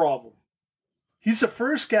 there's a problem. He's the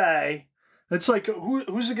first guy. That's like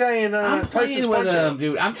who's the guy in? I'm Tyson's playing with Punch-Out? him,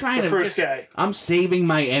 dude. I'm trying The to first guy. I'm saving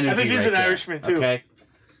my energy. I think he's right an there, Irishman, too. Okay,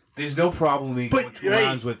 there's no problem me But, going 2 hey.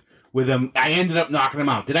 rounds with him. I ended up knocking him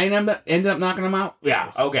out. Did I ended up knocking him out?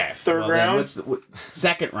 Yeah. Okay. Third then round? what's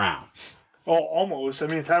second round. Oh, almost. I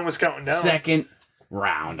mean, time was counting down. Second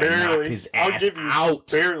round. I knocked Barely. his I'll ass give you out.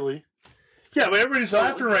 barely. Yeah, but everybody's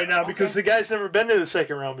laughing right now because okay. the guy's never been to the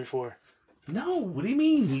second round before. No. What do you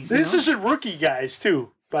mean? This isn't rookie guys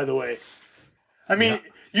too, by the way. I mean,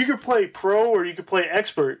 you could play pro or you could play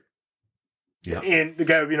expert, Yeah. and the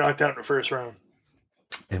guy would be knocked out in the first round.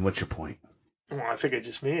 And what's your point? Well, I think I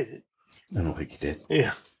just made it. I don't think you did.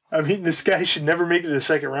 Yeah. I mean, this guy should never make it to the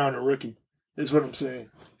second round, a rookie, is what I'm saying.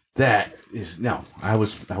 That is no. I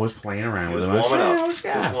was playing around He with was him. I was warming saying, up. I was, He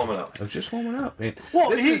was yeah. warming up. I was just warming up. Man. Well,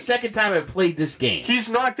 This is the second time I've played this game. He's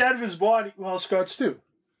knocked out of his body. Well, Scott's too.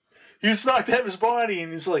 He was knocked out of his body,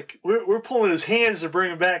 and he's like, we're pulling his hands to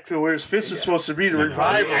bring him back to where his fist is supposed to be to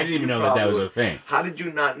revive I him. didn't even know that was a thing. How did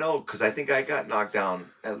you not know? Because I think I got knocked down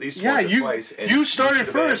at least Yeah, once or you twice. And you started should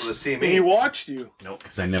have been able first, to see and me. he watched you. No,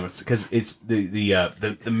 because it's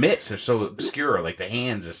the mitts are so obscure. Like the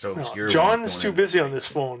hands are so obscure. when John's you're too going busy on this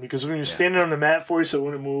phone because when you're standing on the mat for you, so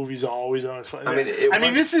when it moves, he's always on his phone. I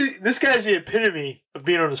mean, this guy's the epitome of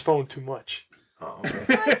being on his phone too much. Oh,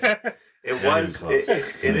 okay. It Not was. even close.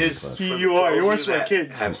 It Not is. even for- close. You are. for You're those one of of you my that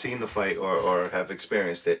kids. Have seen the fight or have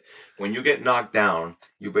experienced it. When you get knocked down,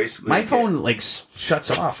 you basically My get- phone like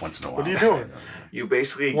shuts off once in a while. What are you doing? You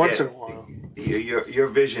basically Once get in a while. your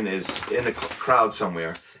vision is in the crowd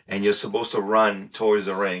somewhere, and you're supposed to run towards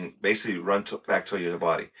the ring. Basically, run back toward your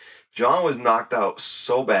body. John was knocked out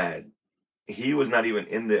so bad, he was not even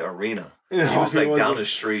in the arena. He was like down the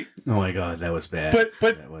street. Oh my god, that was bad.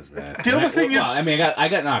 But that was bad. the other thing is, I mean, I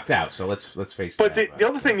got knocked out, so let's face but that. the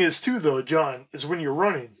other thing is too, though, John, is when you're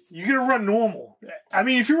running, you got to run normal. I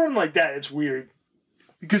mean, if you run like that, it's weird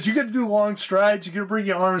because you got to do long strides. You got to bring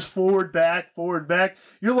your arms forward, back.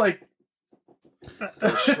 You're like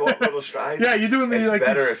Those short little strides. Yeah, you're doing the It's like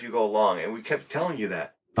better these- if you go long, and we kept telling you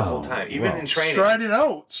that the whole time, even in training. stride it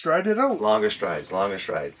out. Longer strides.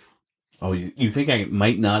 Oh, you think I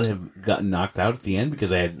might not have gotten knocked out at the end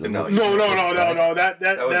because I had No. No.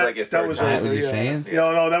 That was like your third was time. over. What was you yeah. saying?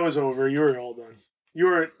 Yeah, no, that was over. You were all done. You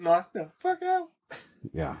were knocked the fuck out.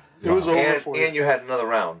 Yeah. It was over And, for you. and you had another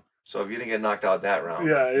round. So if you didn't get knocked out that round.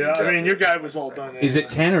 Yeah. you I mean, your definitely guy got was the all second. done. Is it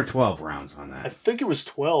anyway. 10 or 12 rounds on I that? think it was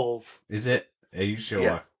 12. Is it? Are you sure?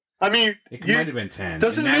 Yeah. I mean, It you- might have been 10.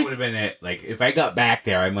 doesn't and that make- would have been it. Like if I got back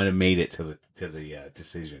there, I might have made it to the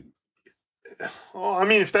decision. oh, I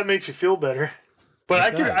mean, if that makes you feel better, but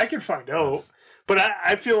It I does. could find It out. does. But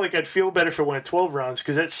I feel like I'd feel better if it went 12 rounds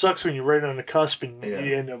because that sucks when you're right on the cusp and Yeah.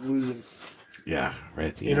 you end up losing. Yeah, right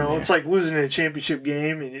at the You end. know, there. it's like losing in a championship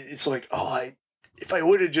game, and it's like, if I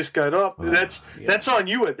would have just got up, Oh, that's on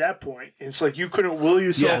you at that point. It's like you couldn't will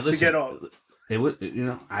yourself to get up. It would,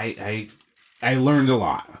 I learned a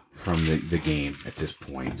lot from the game at this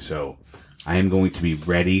point, so I am going to be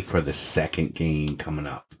ready for the second game coming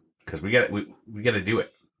up because we got to do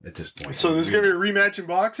it at this point. So there's gonna be a rematch in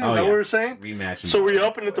boxing. Is Oh, that yeah. what we're saying? rematch. So we're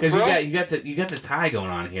upping at the because pro. you got the tie going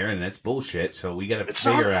on here, and that's bullshit. So we got to It's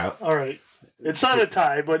figure not- out. All right, it's not a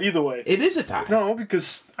tie, but either way, It is a tie. no,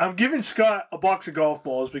 because I'm giving Scott a box of golf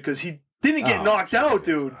balls because he didn't get Oh, knocked out, Jesus.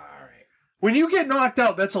 dude. All right. When you get knocked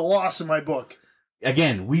out, that's a loss in my book.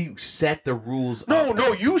 Again, we set the rules. No, up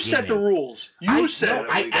no, at the you set the beginning. rules. You I- said no,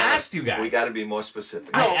 I We gotta- asked you guys. We got to be more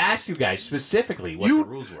specific. I asked you guys specifically what the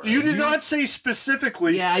rules were. You did not say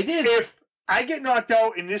specifically. Yeah, I did. If I get knocked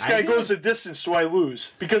out and this I guy did. goes the distance, do I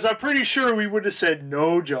lose? Because I'm pretty sure we would have said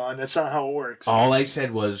no, John. That's not how it works. All I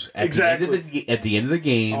said was at Exactly. the end of the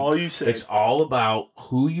game. All you said. It's all about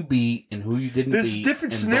who you beat and who you didn't There's beat.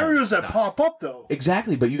 different and scenarios boom, that done. pop up though.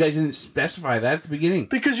 Exactly, but you guys didn't specify that at the beginning.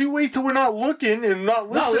 Because you wait till we're not looking and not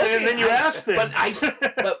listening, and then you ask things.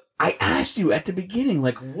 But I asked you at the beginning,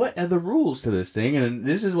 like, what are the rules to this thing? And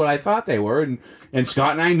this is what I thought they were. And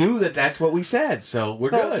Scott and I knew that that's what we said. So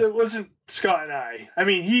we're No, good. it wasn't Scott and I. I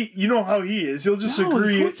mean, you know how he is. He'll just No, of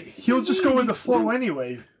agree. course. He'll just go with the flow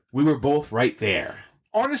anyway. We were both right there.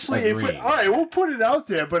 Honestly, if Agreed. all right, we'll put it out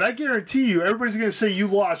there, but I guarantee you, everybody's going to say you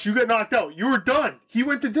lost. You got knocked out. You were done. He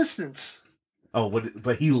went the distance. Oh,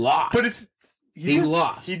 but he lost. But if he did,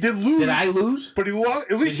 lost. he did lose. Did I lose? But he lost.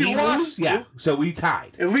 At least Did he he lost. lose? Yeah. So we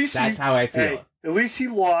tied. At least That's he, how I feel. hey, at least he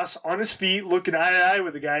lost on his feet, looking eye to eye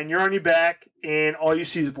with the guy, and you're on your back, and all you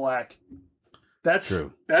see is black. That's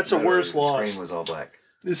True. That's a Literally, worse the loss. screen was all black.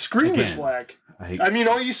 The screen was Again, black. I mean,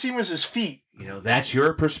 all you see was his feet. That's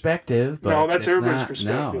your perspective. But No, that's it's everybody's not-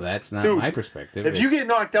 perspective. No, that's not Dude, my perspective. If you It's- get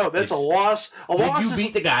knocked out, that's a it's- loss. A did loss you is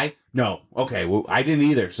beat the guy? No. Okay. Well, I didn't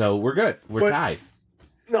either. So we're good. We're But- tied.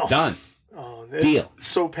 no. Done. Oh, Deal. It's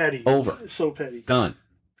so petty. Over. It's so petty. Done.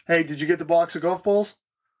 Hey, did you get the box of golf balls?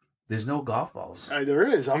 There's no golf balls. There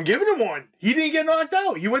is. I'm giving him one. He didn't get knocked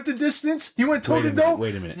out. He went the distance. He went toe Wait to a minute. toe.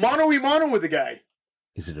 Wait a minute. Mano a mano with the guy.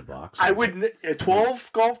 Is it a box? I would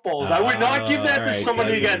 12 golf balls. I would not give that to alright,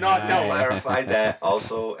 somebody who got dozen. knocked out. Clarified that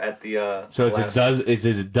also at the. So it's last- a dozen. Is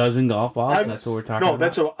it a dozen golf balls? I'm- That's what we're talking No,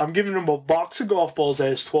 about. I'm giving him a box of golf balls that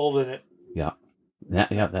has 12 in it. Yeah.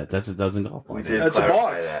 That's a dozen golf We balls. did That's a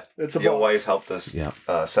clarify box. that. That's a Your box. wife helped us Yeah.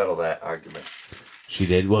 settle that argument. She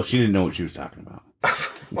did. Well, she didn't know what she was talking about.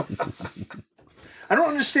 I don't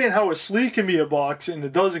understand how a sleeve can be a box and a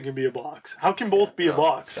dozen can be a box. How can both be a No,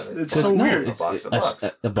 box? it's gotta- It's so No, weird. it's- box, a a box.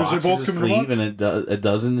 a box they both is a come in a sleeve, box? and a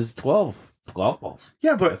dozen is 12 golf balls.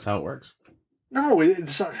 Yeah, but That's how it works. no,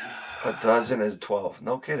 it's not. A dozen is 12.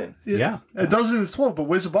 No kidding. Yeah. A dozen is 12, but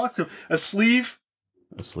where's a box? A sleeve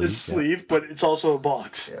A sleeve. is a sleeve, but it's also a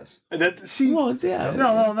box. Yes. And that see, Well, it's, yeah.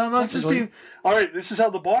 no, not just Technically. being. All right, this is how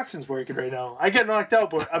the boxing's working right now. I get knocked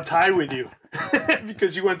out, but I'm tied with you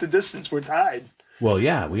because you went the distance. We're tied. Well,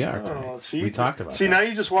 yeah, we are. Oh, see, we talked about See, that. now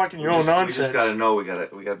you're just walking your We own just, nonsense. We just gotta know. We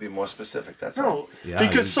gotta be more specific. That's all. No, Yeah,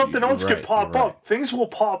 because something you're else could right, pop you're up. Things will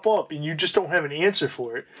pop up, and you just don't have an answer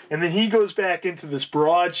for it. And then he goes back into this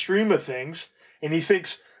broad stream of things, and he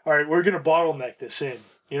thinks, all right, we're going to bottleneck this in.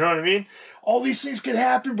 You know what I mean? All these things could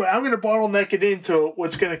happen, but I'm going to bottleneck it into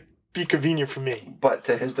what's going to be convenient for me. But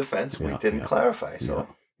to his defense, we Yeah, didn't yeah. clarify. So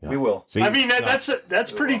We will. See? I mean,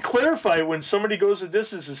 that's pretty clarified when somebody goes the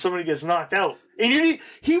distance and somebody gets knocked out. And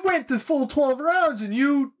he went the full 12 rounds and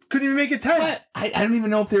you couldn't even make it 10. What? I don't even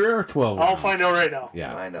know if there are 12 I'll rounds. find out right now.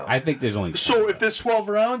 Yeah, I know. I think there's only 10. So if there's 12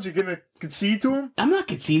 rounds, you're going to concede to him? I'm not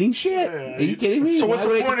conceding shit. Yeah, Are you kidding me? So what's Why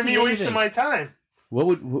the would I point of me concede wasting anything? my time? What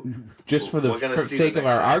would just for the We're gonna for see sake the of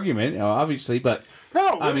our next time. argument, obviously, but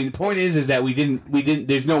No. I mean the point is that we didn't.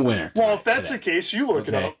 There's no winner. well, if that's the case, you look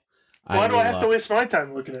it Okay. up. Why do I have to will, waste my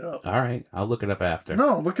time looking it up? All right, I'll look it up after.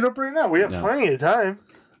 No, look it up right now. We have No. plenty of time.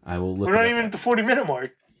 I will look. We're not it even up at the 40-minute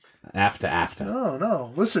mark. after.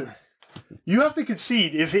 No. Listen, you have to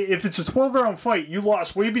concede. If it's a 12-round fight, you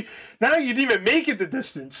lost way now you didn't even make it the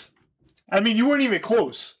distance. I mean, you weren't even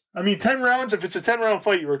close. I mean, 10 rounds, if it's a 10-round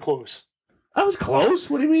fight, you were close. I was close.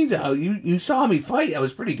 What do you mean? You saw me fight. I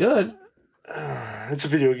was pretty good. It's a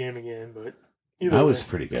video game again, but either I way. was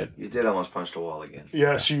pretty good. You did almost punch the wall again.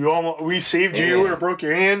 Yes, we saved you. You And would have broke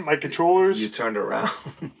your hand. My controllers. You turned around.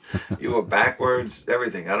 You were backwards.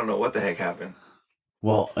 Everything. I don't know what the heck happened.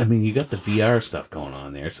 Well, I mean, you got the VR stuff going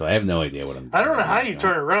on there, so I have no idea what I'm doing. I don't know how you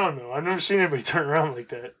turn around though. I've never seen anybody turn around like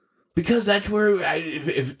that. Because that's where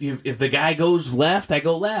if the guy goes left, I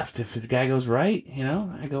go left. If the guy goes right,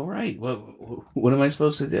 I go right. What am I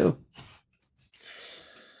supposed to do?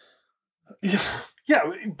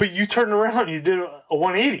 Yeah, but you turned around. You did a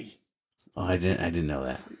 180. Oh, I didn't know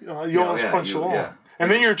that. You almost punched the wall. Yeah. And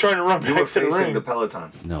then you were trying to run You back were to the facing ring. the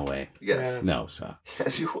Peloton. No way. Yes. Yeah. No, so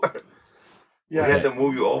Yes, you were. Yeah, We had to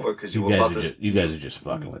move you over because you were about to. you guys are just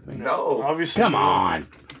fucking with me. No, obviously. Come on.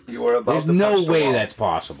 you were about There's to. no punch the way wall. that's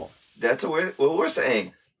possible. That's what we're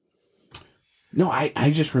saying. No, I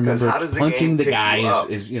just remember how does the punching game the pick guy you up?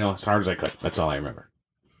 is as hard as I could. That's all I remember.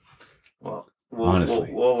 Well, Honestly.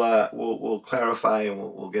 we'll clarify and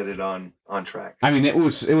we'll get it on track. I mean, it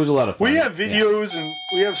was a lot of fun. We have Yeah. videos and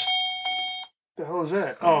we have. The hell is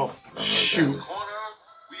that? Oh, shoot! Corner,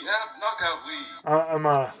 we have knockout lead.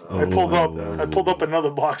 I pulled up another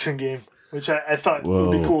boxing game, which I thought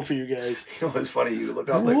would be Whoa. cool for you guys. It was funny. You look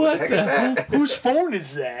out like, what the heck is that? Whose phone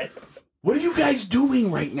is that? What are you guys doing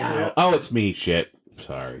right now? Yeah. Oh, it's me. Shit.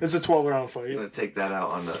 Sorry. It's a 12-round I'm fight. gonna take that out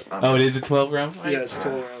on the. Oh, it is a 12 round fight? Yes,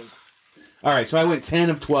 12 rounds. All right, so I went 10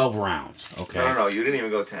 of 12 rounds. Okay. No. You didn't even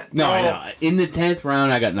go 10. No, I No. know. In the 10th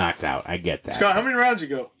round, I got knocked out. I get that. Scott, how many rounds you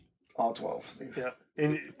go? All 12. Steve. Yeah.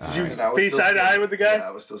 And did All you right. And I was face still eye to eye standing. with the guy? Yeah,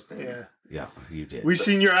 I was still standing. Yeah. Yeah, you did. We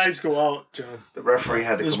seen your eyes go out, John. The referee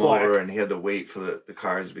had to It was come black. over and he had to wait for the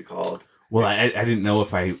cars to be called. Well, I didn't know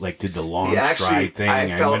if I did the long He actually- stride thing.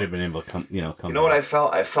 I I, felt- might have been able to come. You know what I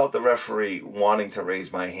felt? I felt the referee wanting to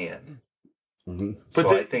raise my hand. Mm-hmm. But So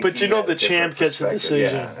the- I think but he you know had a the champ different gets the perspective.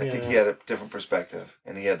 decision. Yeah, I think Yeah. he had a different perspective,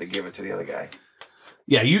 and he had to give it to the other guy.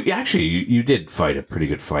 Yeah, you did fight a pretty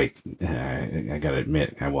good fight. I got to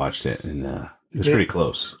admit, I watched it and it was pretty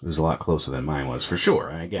close. It was a lot closer than mine was for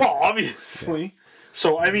sure. I get. Well, obviously.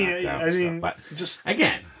 So I mean, Knocked out I mean, stuff, just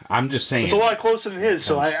again, I'm just saying. it's a lot closer than his.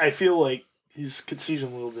 So Comes- I feel like he's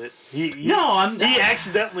conceding a little bit. He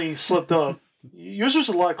accidentally slipped up. Yours was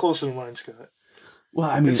a lot closer than mine, Scott. Well,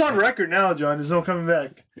 I mean, It's on record now, John. There's no coming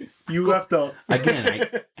back. You left up. again,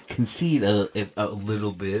 I concede a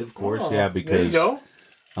little bit, of course. Oh, Yeah, there you because go.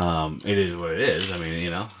 it is what it is. I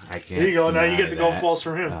mean, I can't. There you go. Now you deny get the golf that. balls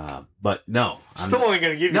from him. But no, I'm Still only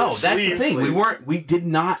going to give you no. the That's the sleeve. thing. We did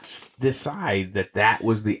not decide that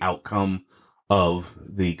was the outcome of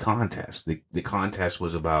the contest. The contest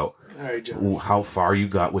was about All right, John. how far you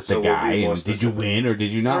got with So the we'll be guy, more and did you specific. win or did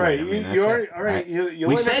you not All right, win? I mean, that's you it, already, all right. You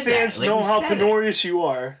We let the said that, fans like know we how said it. penurious you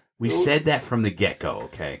are. We said that from the get-go.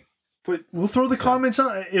 Okay. But we'll throw the comments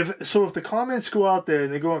on. If the comments go out there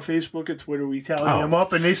and they go on Facebook and Twitter, we tally them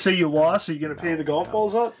up, and they say you lost, are you going to pay the golf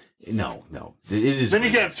balls up? No. It is. Then you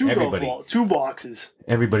what can it have is. two golf Everybody- balls, 2 boxes.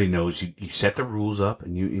 Everybody knows you set the rules up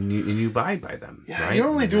and you abide by them. Yeah, right? you're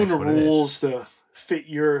only And doing that's the what it is. rules to fit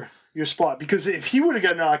your spot. Because if he would have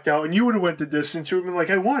got knocked out and you would have went the distance, you would have been like,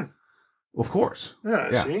 I won. Of course. Yeah,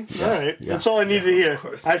 Yeah, see? yeah, All right. yeah, That's all I need to hear.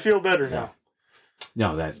 course. I feel better Yeah. now.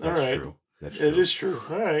 No, that's All right. true. That's true. It is true.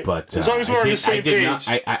 All right. But as long as we're on the same page.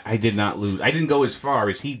 I did not lose. I didn't go as far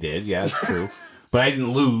as he did. Yeah, that's true. But I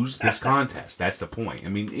didn't lose this contest. That's the point. I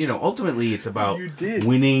mean, ultimately it's about You did.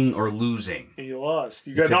 winning or losing. And you lost.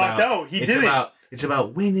 You got It's knocked about- out. He it's did about, It's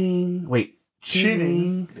about winning. Wait,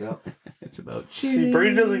 Chinning. chinning. Yep. It's about See, chinning.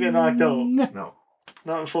 Brady doesn't get knocked out. No.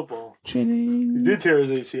 Not in football. Chinning. He did tear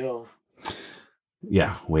his ACL.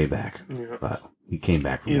 Yeah, way back. Yeah. But he came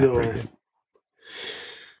back from Either that pretty way. good.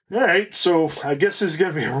 All right. So I guess there's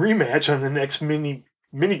going to be a rematch on the next mini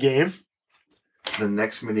game. The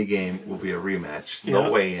next mini game will be a rematch. Yeah.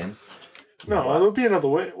 No weigh in. No, there'll be another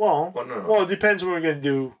way. Well, Well, no. well, it depends when we're going to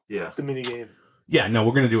do Yeah. the mini game. Yeah, no,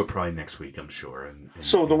 we're going to do it probably next week, I'm sure. And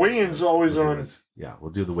So the weigh-in's always we'll do on it. Yeah,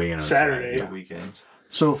 we'll do the weigh-in on Saturday. The Saturday. weekends.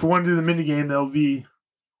 So if we want to do the mini game, that'll be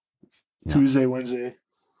Yeah. Tuesday, Wednesday.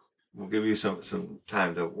 We'll give you some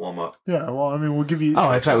time to warm up. Yeah, well, I mean, we'll give you. Oh,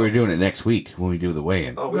 I thought we were doing it next week when we do the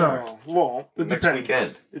weigh-in. Oh, we are. No, well, it Next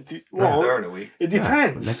depends. weekend. Well, During the week. it Yeah,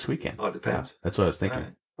 depends. next weekend. Oh, it depends. Yeah, that's what I was thinking. All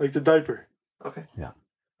right. Like the diaper. Okay.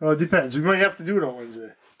 Well, it depends. We might have to do it on Wednesday.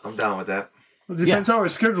 I'm down with that. It depends how our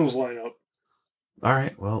schedules line up. All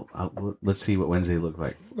right, well, let's see what Wednesday looks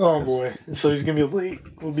like. Oh boy! So he's gonna be late.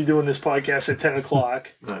 We'll be doing this podcast at 10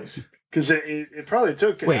 o'clock Nice. because it probably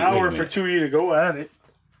took an Wait a hour for minute. 2E to go at it.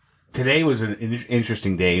 Today was an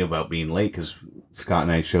interesting day about being late because Scott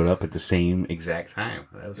and I showed up at the same exact time.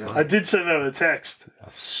 That was fun. I did send out a text.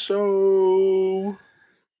 So,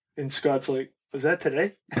 and Scott's like, "Was that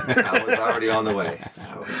today?" I was already on the way.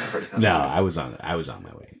 No, I was on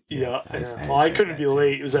my way. Yeah. I Well, I said couldn't that be too.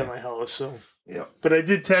 late. It was at Yeah. my house, so. Yeah. But I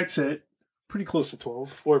did text it pretty close to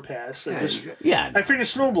 12, 4 past. Yeah, Yeah, I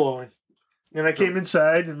finished snow blowing, and I came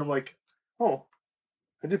inside, and I'm like, "Oh,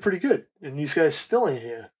 I did pretty good." And these guys still ain't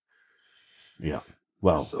here. yeah.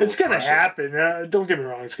 Well, So It's gonna precious. happen. Don't get me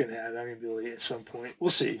wrong. It's gonna happen. I'm gonna be late at some point. We'll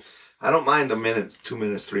see. I don't mind a minute, 2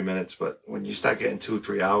 minutes, 3 minutes, but when you start getting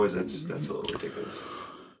 2-3 hours, that's a little ridiculous.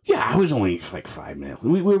 yeah, I was only like 5 minutes.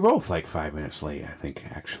 We were both like 5 minutes late, I think,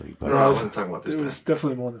 actually. But No, I wasn't talking about this It time. was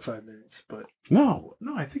definitely more than 5 minutes, but no,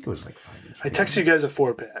 I think it was like 5 minutes. I texted you guys at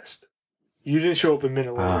 4 past. You didn't show up a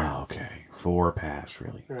minute later. Oh, okay. 4 past,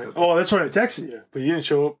 really. Right. Oh, that's when I texted you, but you didn't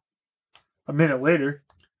show up a minute later.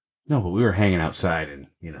 No, but we were hanging outside and,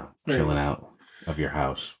 Right. chilling out of your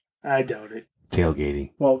house, I doubt it.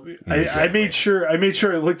 tailgating. Well, I Exactly. made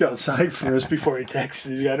sure I looked outside first before I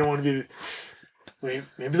texted you. I don't want to be. Wait,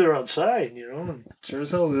 maybe they're outside. And sure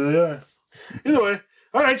as hell they are. Either way,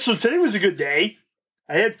 all right. So today was a good day.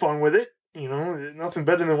 I had fun with it. Nothing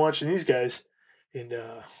better than watching these guys and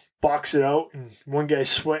box it out. And one guy's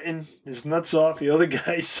sweating his nuts off. The other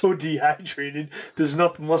guy's so dehydrated. There's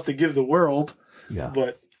nothing left to give the world. Yeah.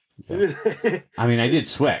 But. I mean, I did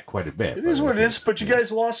sweat quite a bit. It is what it is, but you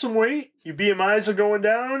guys lost some weight. Your BMIs are going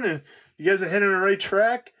down, and you guys are heading the right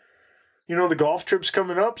track. The golf trip's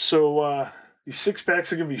coming up, so these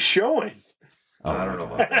 6-packs are going to be showing. Oh, I don't know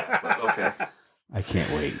about that, but okay. I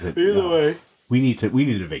can't wait. Either way. We need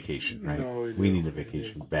a vacation, right? No, we we do. need a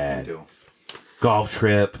vacation I bad. do. Golf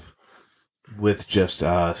trip with just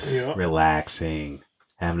us, Yeah. relaxing,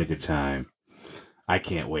 having a good time. I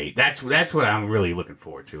can't wait. That's what I'm really looking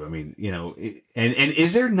forward to. I mean, and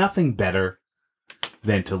is there nothing better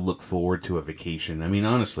than to look forward to a vacation? I mean,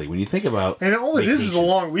 honestly, when you think about And all it is a vacations.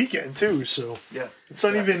 long weekend, too, so Yeah. it's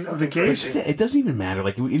not Yeah, even it's a nothing vacation. it doesn't even matter.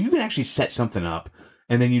 Like if you can actually set something up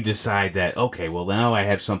and then you decide that, okay, well now I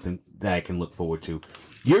have something that I can look forward to.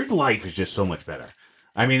 Your life is just so much better.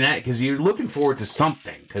 I mean that because you're looking forward to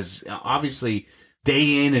something. Because obviously,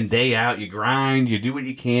 day in and day out, you grind, you do what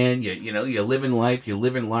you can, you live in life, you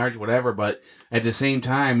live in large, whatever. But at the same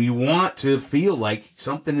time, you want to feel like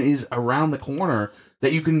something is around the corner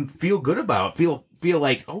that you can feel good about. Feel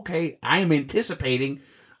like, okay, I am anticipating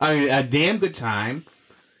a damn good time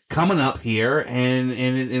coming up here and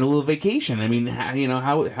a little vacation. I mean,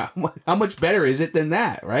 how much better is it than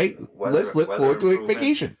that, right? Let's look weather forward to a improvement.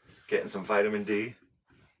 vacation. Getting some vitamin D.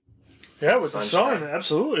 Yeah, with the sun, Sunshine.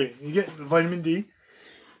 absolutely. You get the vitamin D.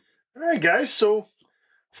 All right, guys. So,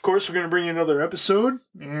 of course, we're going to bring you another episode.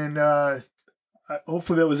 And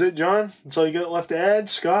hopefully that was it, John. That's all you got left to add,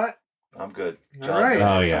 Scott? I'm good. All John's right.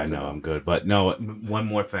 gonna Oh add yeah, something. no, I'm good. But no, one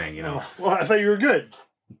more thing, Well, I thought you were good.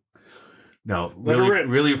 No, Let her rip.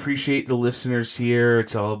 really appreciate the listeners here.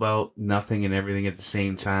 It's all about nothing and everything at the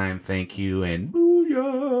same time. Thank you and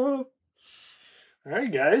booyah. All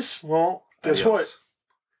right, guys. Well, guess Adios. what?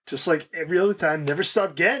 Just like every other time, never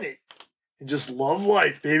stop getting it. And just love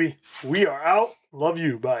life, baby. We are out. Love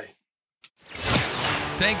you. Bye.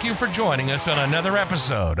 Thank you for joining us on another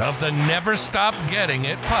episode of the Never Stop Getting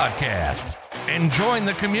It podcast. And join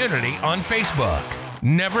the community on Facebook,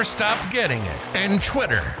 Never Stop Getting It, and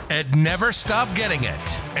Twitter at Never Stop Getting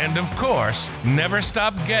It. And of course,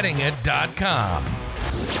 NeverStopGettingIt.com.